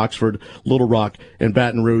Ridgeland, Oxford, Little Rock, and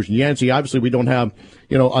Baton Rouge. And Yancey, obviously we don't have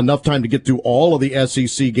enough time to get through all of the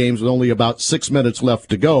SEC games with only about 6 minutes left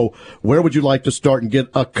to go. Where would you like to start and get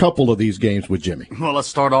a couple of these games with Jimmy? Well, let's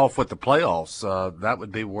start off with the playoffs. That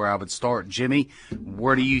would be where I would start. Jimmy,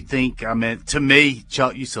 where do you think? I mean, to me,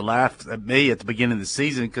 Chuck used to laugh at me at the beginning of the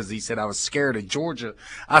season because he said I was scared of Georgia.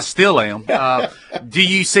 I still am. Do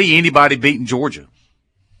you see anybody beating Georgia?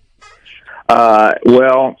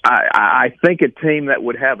 Well, I think a team that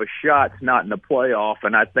would have a shot's not in the playoff,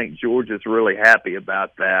 and I think Georgia's really happy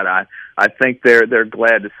about that. I think they're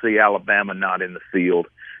glad to see Alabama not in the field,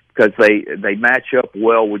 because they match up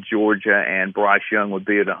well with Georgia, and Bryce Young would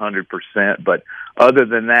be at 100%. But other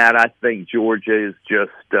than that, I think Georgia is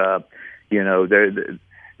just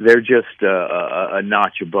they're just a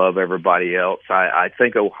notch above everybody else. I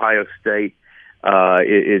think Ohio State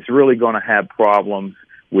is really going to have problems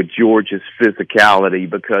with Georgia's physicality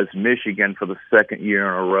because Michigan, for the second year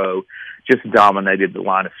in a row, just dominated the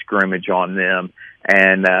line of scrimmage on them.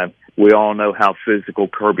 And we all know how physical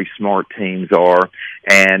Kirby Smart teams are.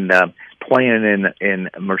 And playing in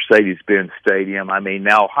Mercedes-Benz Stadium, I mean,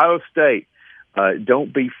 now Ohio State,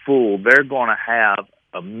 don't be fooled. They're going to have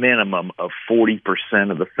a minimum of 40%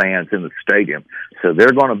 of the fans in the stadium. So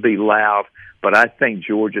they're going to be loud. But I think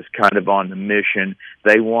Georgia's kind of on the mission.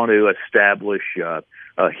 They want to establish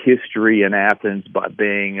history in Athens by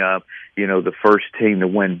being, the first team to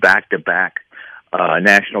win back-to-back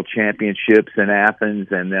national championships in Athens,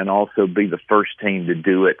 and then also be the first team to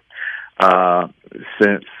do it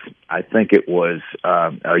since I think it was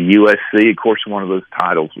USC. Of course, one of those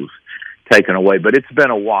titles was taken away, but it's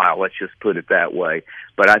been a while. Let's just put it that way.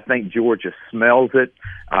 But I think Georgia smells it.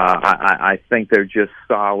 I think they're just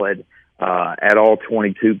solid at all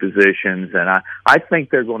 22 positions, and I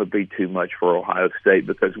think they're going to be too much for Ohio State,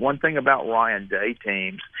 because one thing about Ryan Day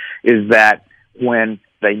teams is that when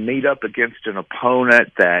they meet up against an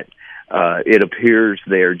opponent that it appears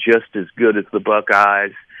they're just as good as the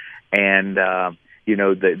Buckeyes, and the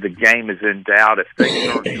game is in doubt. If they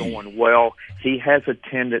start going well, he has a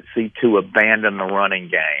tendency to abandon the running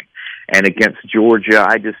game. And against Georgia,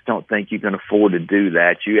 I just don't think you can afford to do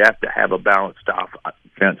that. You have to have a balanced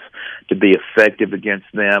offense to be effective against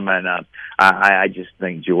them. And I just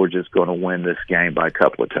think Georgia's going to win this game by a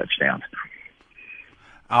couple of touchdowns.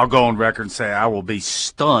 I'll go on record and say I will be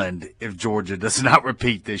stunned if Georgia does not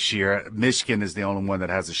repeat this year. Michigan is the only one that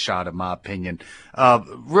has a shot, in my opinion.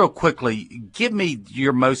 Real quickly, give me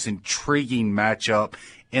your most intriguing matchup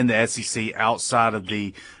in the SEC outside of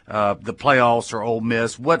the playoffs or Ole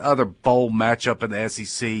Miss. What other bowl matchup in the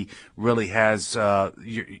SEC really has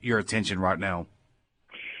your attention right now?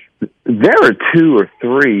 There are two or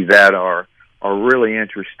three that are really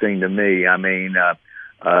interesting to me. I mean,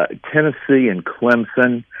 Tennessee and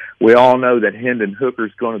Clemson. We all know that Hendon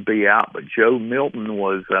Hooker's going to be out, but Joe Milton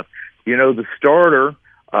was, the starter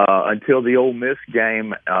until the Ole Miss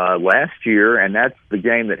game last year, and that's the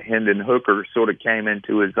game that Hendon Hooker sort of came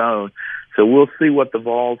into his own. So we'll see what the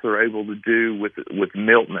Vols are able to do with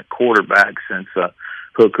Milton at quarterback since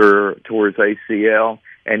Hooker tore his ACL.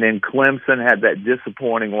 And then Clemson had that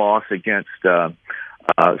disappointing loss against South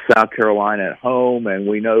Carolina at home, and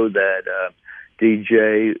we know that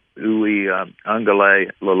DJ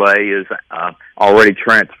Uiagalelei is already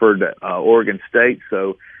transferred to Oregon State.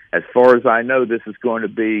 So as far as I know, this is going to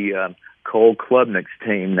be Cole Klubnik's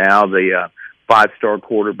team now, the five-star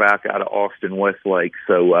quarterback out of Austin Westlake.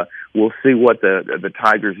 So we'll see what the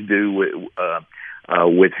Tigers do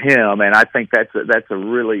with him, and I think that's a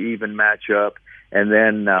really even matchup. And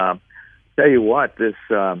then tell you what, this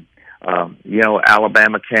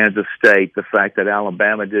Alabama, Kansas State, the fact that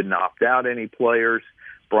Alabama didn't opt out any players,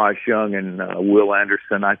 Bryce Young and Will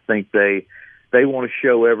Anderson, I think they want to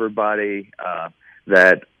show everybody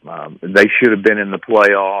that they should have been in the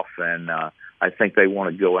playoff, and I think they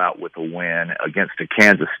want to go out with a win against a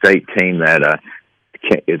Kansas State team that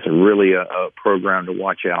it's really a program to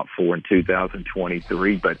watch out for in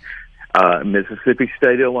 2023. But Mississippi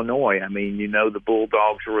State, Illinois, I mean, the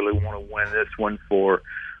Bulldogs really want to win this one for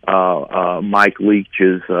Mike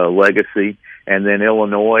Leach's legacy. And then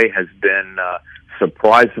Illinois has been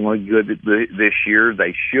surprisingly good this year.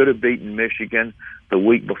 They should have beaten Michigan the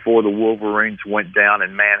week before the Wolverines went down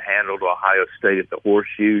and manhandled Ohio State at the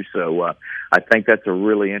Horseshoe. So I think that's a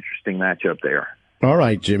really interesting matchup there. All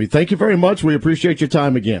right, Jimmy. Thank you very much. We appreciate your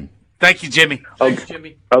time again. Thank you, Jimmy. Thanks,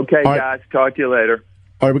 Jimmy. Okay, right, guys. Talk to you later.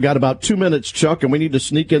 All right, we got about 2 minutes, Chuck, and we need to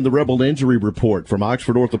sneak in the Rebel Injury Report from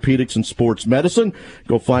Oxford Orthopedics and Sports Medicine.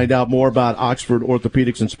 Go find out more about Oxford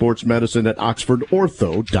Orthopedics and Sports Medicine at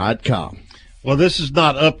oxfordortho.com. Well, this is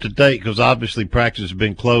not up to date because obviously practice has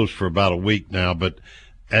been closed for about a week now, but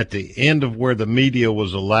at the end of where the media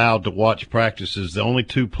was allowed to watch practices, the only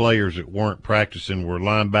two players that weren't practicing were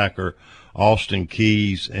linebacker Austin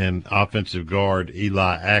Keys and offensive guard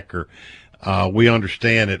Eli Acker. We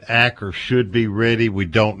understand that Acker should be ready. We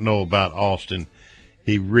don't know about Austin.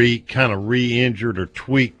 He kind of re-injured or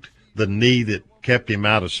tweaked the knee that kept him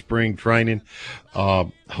out of spring training.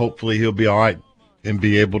 Hopefully he'll be all right and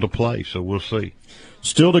be able to play, so we'll see.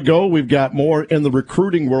 Still to go. We've got more in the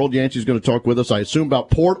recruiting world. Yancey's going to talk with us, I assume,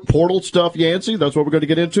 about portal stuff, Yancey. That's what we're going to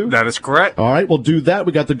get into? That is correct. All right, we'll do that.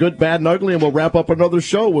 We got the good, bad, and ugly, and we'll wrap up another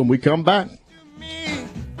show when we come back.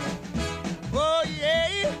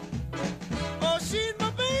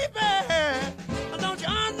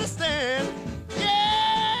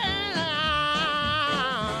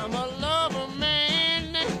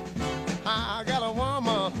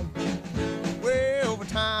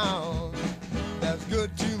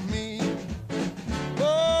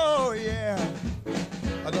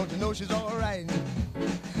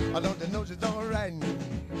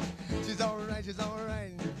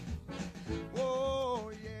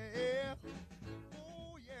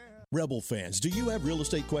 Rebel fans, do you have real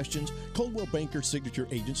estate questions? Coldwell Banker Signature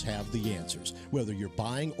agents have the answers. Whether you're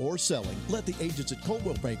buying or selling, let the agents at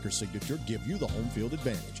Coldwell Banker Signature give you the home field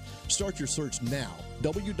advantage. Start your search now,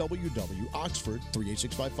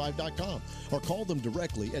 www.oxford38655.com, or call them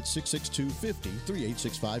directly at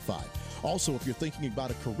 662-50-38655. Also, if you're thinking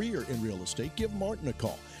about a career in real estate, give Martin a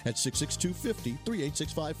call at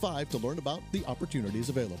 662-50-38655 to learn about the opportunities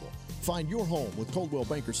available. Find your home with Coldwell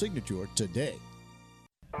Banker Signature today.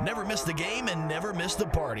 Never miss the game and never miss the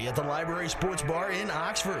party at the Library Sports Bar in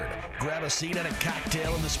Oxford. Grab a seat and a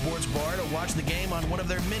cocktail in the sports bar to watch the game on one of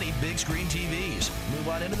their many big screen TVs. Move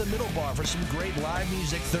on into the middle bar for some great live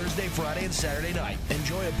music Thursday, Friday, and Saturday night.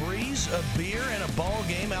 Enjoy a breeze, a beer, and a ball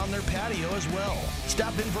game out in their patio as well.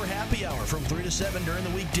 Stop in for happy hour from 3 to 7 during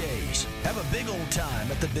the weekdays. Have a big old time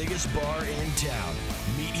at the biggest bar in town.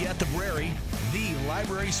 Meet you at the Brary, the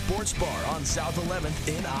Library Sports Bar on South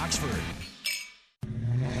 11th in Oxford.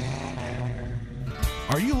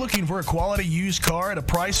 Are you looking for a quality used car at a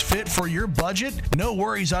price fit for your budget? No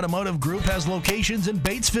Worries Automotive Group has locations in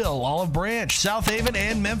Batesville, Olive Branch, South Haven,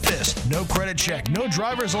 and Memphis. No credit check, no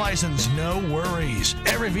driver's license, no worries.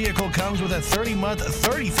 Every vehicle comes with a 30-month,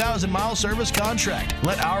 30,000-mile service contract.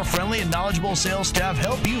 Let our friendly and knowledgeable sales staff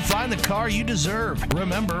help you find the car you deserve.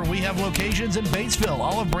 Remember, we have locations in Batesville,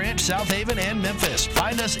 Olive Branch, South Haven, and Memphis.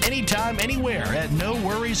 Find us anytime, anywhere at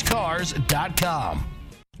NoWorriesCars.com.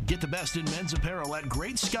 Get the best in men's apparel at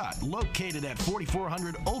Great Scott, located at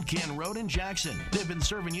 4400 Old Canton Road in Jackson. They've been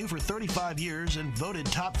serving you for 35 years and voted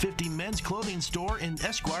top 50 men's clothing store in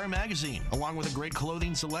Esquire magazine. Along with a great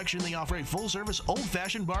clothing selection, they offer a full-service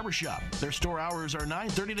old-fashioned barbershop. Their store hours are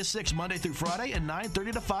 9:30 to 6 Monday through Friday and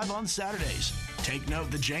 9:30 to 5 on Saturdays. Take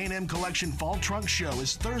note, the J&M Collection Fall Trunk Show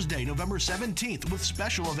is Thursday, November 17th with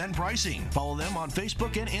special event pricing. Follow them on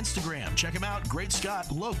Facebook and Instagram. Check them out, Great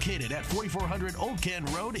Scott, located at 4400 Old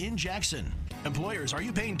Canton Road in Jackson. Employers, are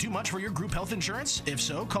you paying too much for your group health insurance? If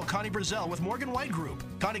so, call Connie Brazel with Morgan White Group.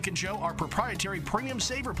 Connie can show our proprietary Premium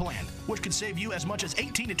Saver Plan, which could save you as much as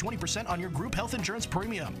 18 to 20% on your group health insurance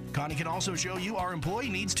premium. Connie can also show you our employee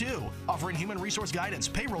needs too, offering human resource guidance,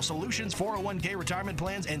 payroll solutions, 401k retirement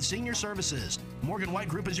plans, and senior services. Morgan White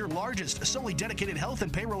Group is your largest, solely dedicated health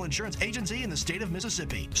and payroll insurance agency in the state of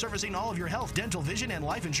Mississippi, servicing all of your health, dental, vision, and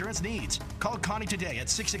life insurance needs. Call Connie today at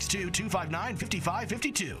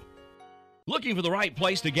 662-259-5552. Looking for the right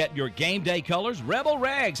place to get your game day colors? Rebel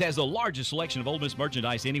Rags has the largest selection of Ole Miss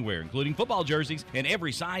merchandise anywhere, including football jerseys in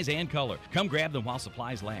every size and color. Come grab them while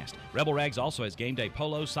supplies last. Rebel Rags also has game day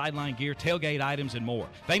polos, sideline gear, tailgate items, and more.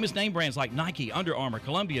 Famous name brands like Nike, Under Armour,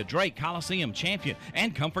 Columbia, Drake, Coliseum, Champion,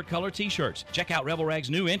 and Comfort Color t-shirts. Check out Rebel Rags'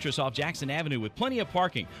 new entrance off Jackson Avenue with plenty of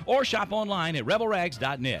parking, or shop online at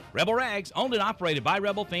rebelrags.net. Rebel Rags, owned and operated by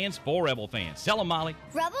Rebel fans for Rebel fans. Sell them, Molly.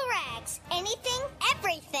 Rebel Rags, anything,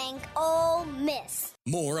 everything, Ole Miss.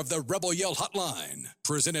 More of the Rebel Yell Hotline,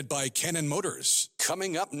 presented by Cannon Motors,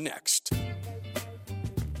 coming up next.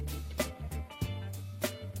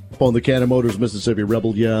 On the Cannon Motors Mississippi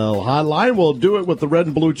Rebel Yell Hotline, we'll do it with the Red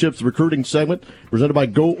and Blue Chips recruiting segment presented by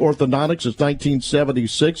Go Orthodontics. Since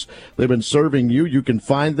 1976, they've been serving you. You can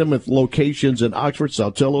find them at locations in Oxford,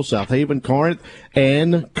 Saltillo, South Haven, Corinth,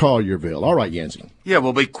 and Collierville. All right, Yancey. Yeah,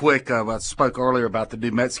 we'll be quick. I spoke earlier about the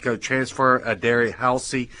New Mexico transfer, Adari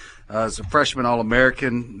Halsey. As a freshman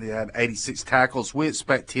All-American, he had 86 tackles. We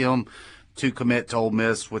expect him to commit to Ole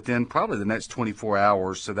Miss within probably the next 24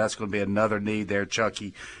 hours, so that's going to be another need there,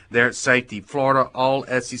 Chucky. There at safety, Florida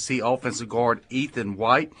All-SEC offensive guard Ethan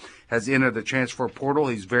White has entered the transfer portal.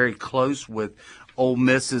 He's very close with Ole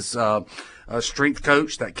Miss's strength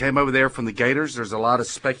coach that came over there from the Gators. There's a lot of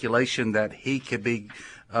speculation that he could be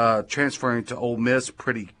transferring to Ole Miss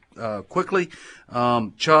pretty quickly.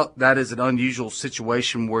 Chuck, that is an unusual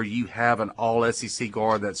situation where you have an all-SEC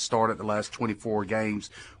guard that started the last 24 games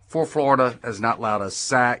for Florida, has not allowed a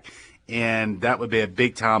sack, and that would be a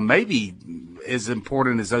big time, maybe as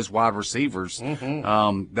important as those wide receivers.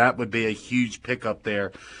 That would be a huge pickup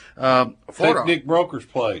there. Florida, Nick Broker's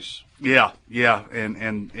place. Yeah,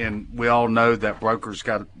 and we all know that Broker's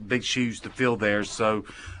got big shoes to fill there. So,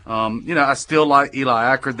 I still like Eli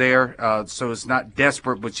Acker there. So it's not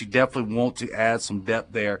desperate, but you definitely want to add some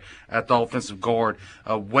depth there at the offensive guard.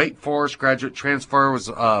 Wake Forest graduate transfer was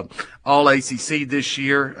all ACC this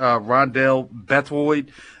year. Rondell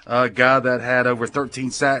Bethwood, a guy that had over 13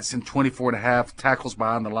 sacks and 24.5 tackles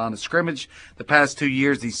behind the line of scrimmage. The past 2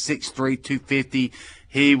 years, he's 6'3", 250.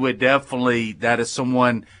 He would definitely, that is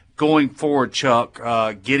someone going forward, Chuck,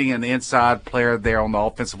 getting an inside player there on the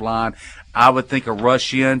offensive line. I would think a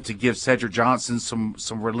rush in to give Cedric Johnson some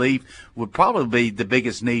relief would probably be the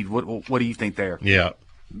biggest need. What do you think there? Yeah,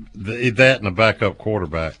 That and a backup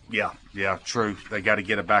quarterback. Yeah, true. They got to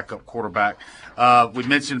get a backup quarterback. We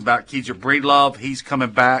mentioned about Keidra Breedlove. He's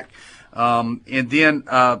coming back. And then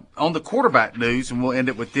on the quarterback news, and we'll end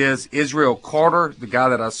it with this, Israel Carter, the guy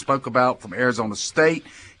that I spoke about from Arizona State,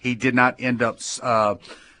 he did not end up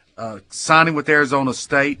signing with Arizona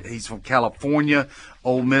State. He's from California.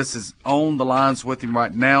 Ole Miss is on the lines with him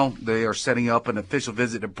right now. They are setting up an official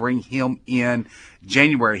visit to bring him in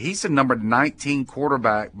January. He's the number 19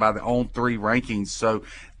 quarterback by the On3 rankings, so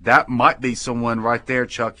that might be someone right there,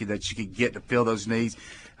 Chucky, that you could get to fill those needs.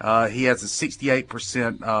 He has a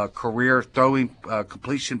 68% career throwing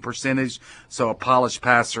completion percentage, so a polished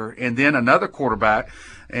passer. And then another quarterback,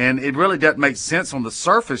 and it really doesn't make sense on the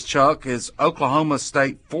surface, Chuck, is Oklahoma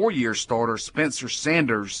State 4-year starter Spencer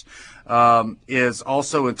Sanders is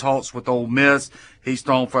also in talks with Ole Miss. He's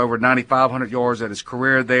thrown for over 9,500 yards at his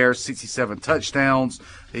career there, 67 touchdowns.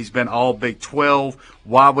 He's been all Big 12.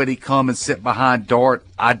 Why would he come and sit behind Dart?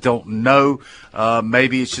 I don't know.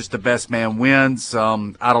 Maybe it's just the best man wins.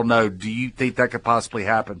 I don't know. Do you think that could possibly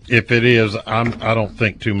happen? If it is, I don't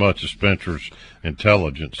think too much of Spencer's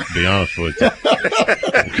intelligence, to be honest with you,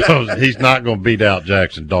 because he's not going to beat out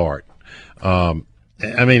Jackson Dart.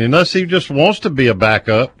 I mean, unless he just wants to be a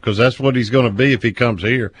backup, because that's what he's going to be if he comes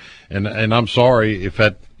here. And I'm sorry if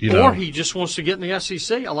that, Or he just wants to get in the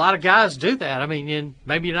SEC. A lot of guys do that. I mean, and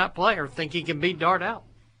maybe you're not player, think he can beat Dart out.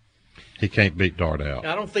 He can't beat Dart out.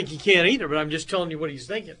 I don't think he can either, but I'm just telling you what he's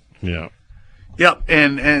thinking. Yeah. Yep,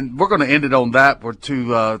 and we're going to end it on that. We're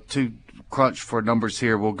too crunch for numbers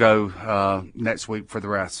here. We'll go next week for the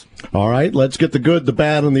rest. All right, let's get the good, the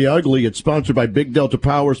bad, and the ugly. It's sponsored by Big Delta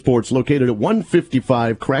Power Sports, located at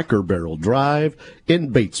 155 Cracker Barrel Drive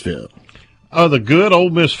in Batesville. The good Ole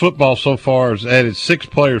Miss football so far has added 6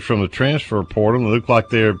 players from the transfer portal. They look like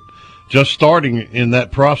they're just starting in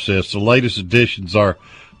that process. The latest additions are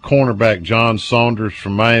cornerback John Saunders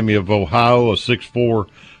from Miami of Ohio, a 6'4"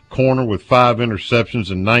 corner with 5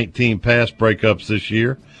 interceptions and 19 pass breakups this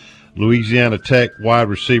year. Louisiana Tech wide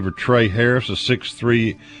receiver Trey Harris, a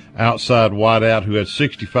 6'3" outside wideout who had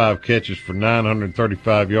 65 catches for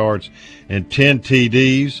 935 yards and 10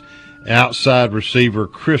 TDs. Outside receiver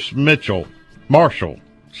Chris Mitchell. I'm thinking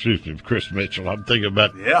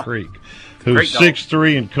about Creek, who's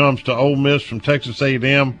 6'3" and comes to Ole Miss from Texas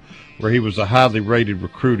A&M, where he was a highly rated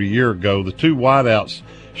recruit a year ago. The 2 wideouts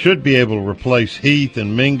should be able to replace Heath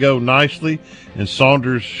and Mingo nicely, and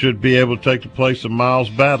Saunders should be able to take the place of Miles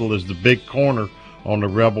Battle as the big corner on the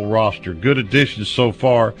Rebel roster. Good additions so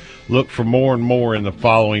far. Look for more and more in the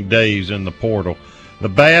following days in the portal. The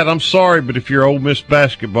bad, I'm sorry, but if you're Ole Miss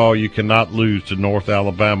basketball, you cannot lose to North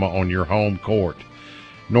Alabama on your home court.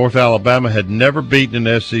 North Alabama had never beaten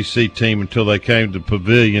an SEC team until they came to the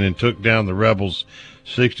Pavilion and took down the Rebels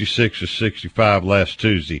 66-65 last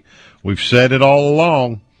Tuesday. We've said it all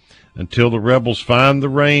along. Until the Rebels find the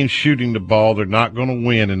range shooting the ball, they're not going to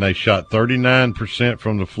win, and they shot 39%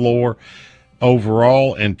 from the floor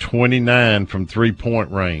overall and 29% from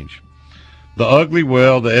three-point range. The ugly,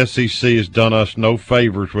 well, the SEC has done us no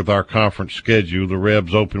favors with our conference schedule. The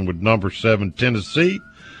Rebs open with number 7 Tennessee,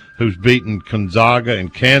 who's beaten Gonzaga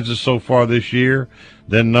and Kansas so far this year.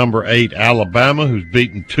 Then number 8 Alabama, who's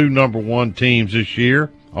beaten 2 number 1 teams this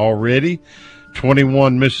year already.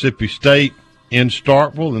 21 Mississippi State in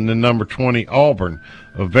Starkville, and then number 20 Auburn.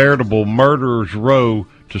 A veritable murderer's row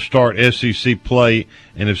to start SEC play,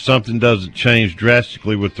 and if something doesn't change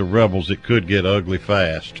drastically with the Rebels, it could get ugly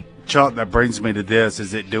fast. Chuck, that brings me to this.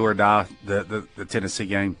 Is it do or die, the Tennessee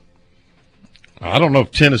game? I don't know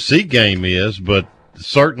if Tennessee game is, but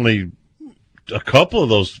certainly a couple of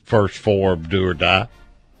those first 4 do or die.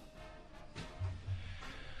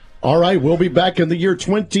 All right, we'll be back in the year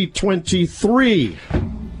 2023.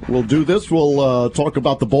 We'll do this. We'll talk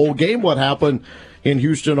about the bowl game, what happened in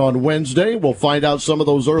Houston on Wednesday. We'll find out some of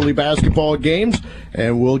those early basketball games,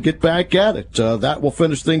 and we'll get back at it. That will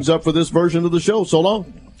finish things up for this version of the show. So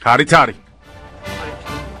long. Howdy toddy.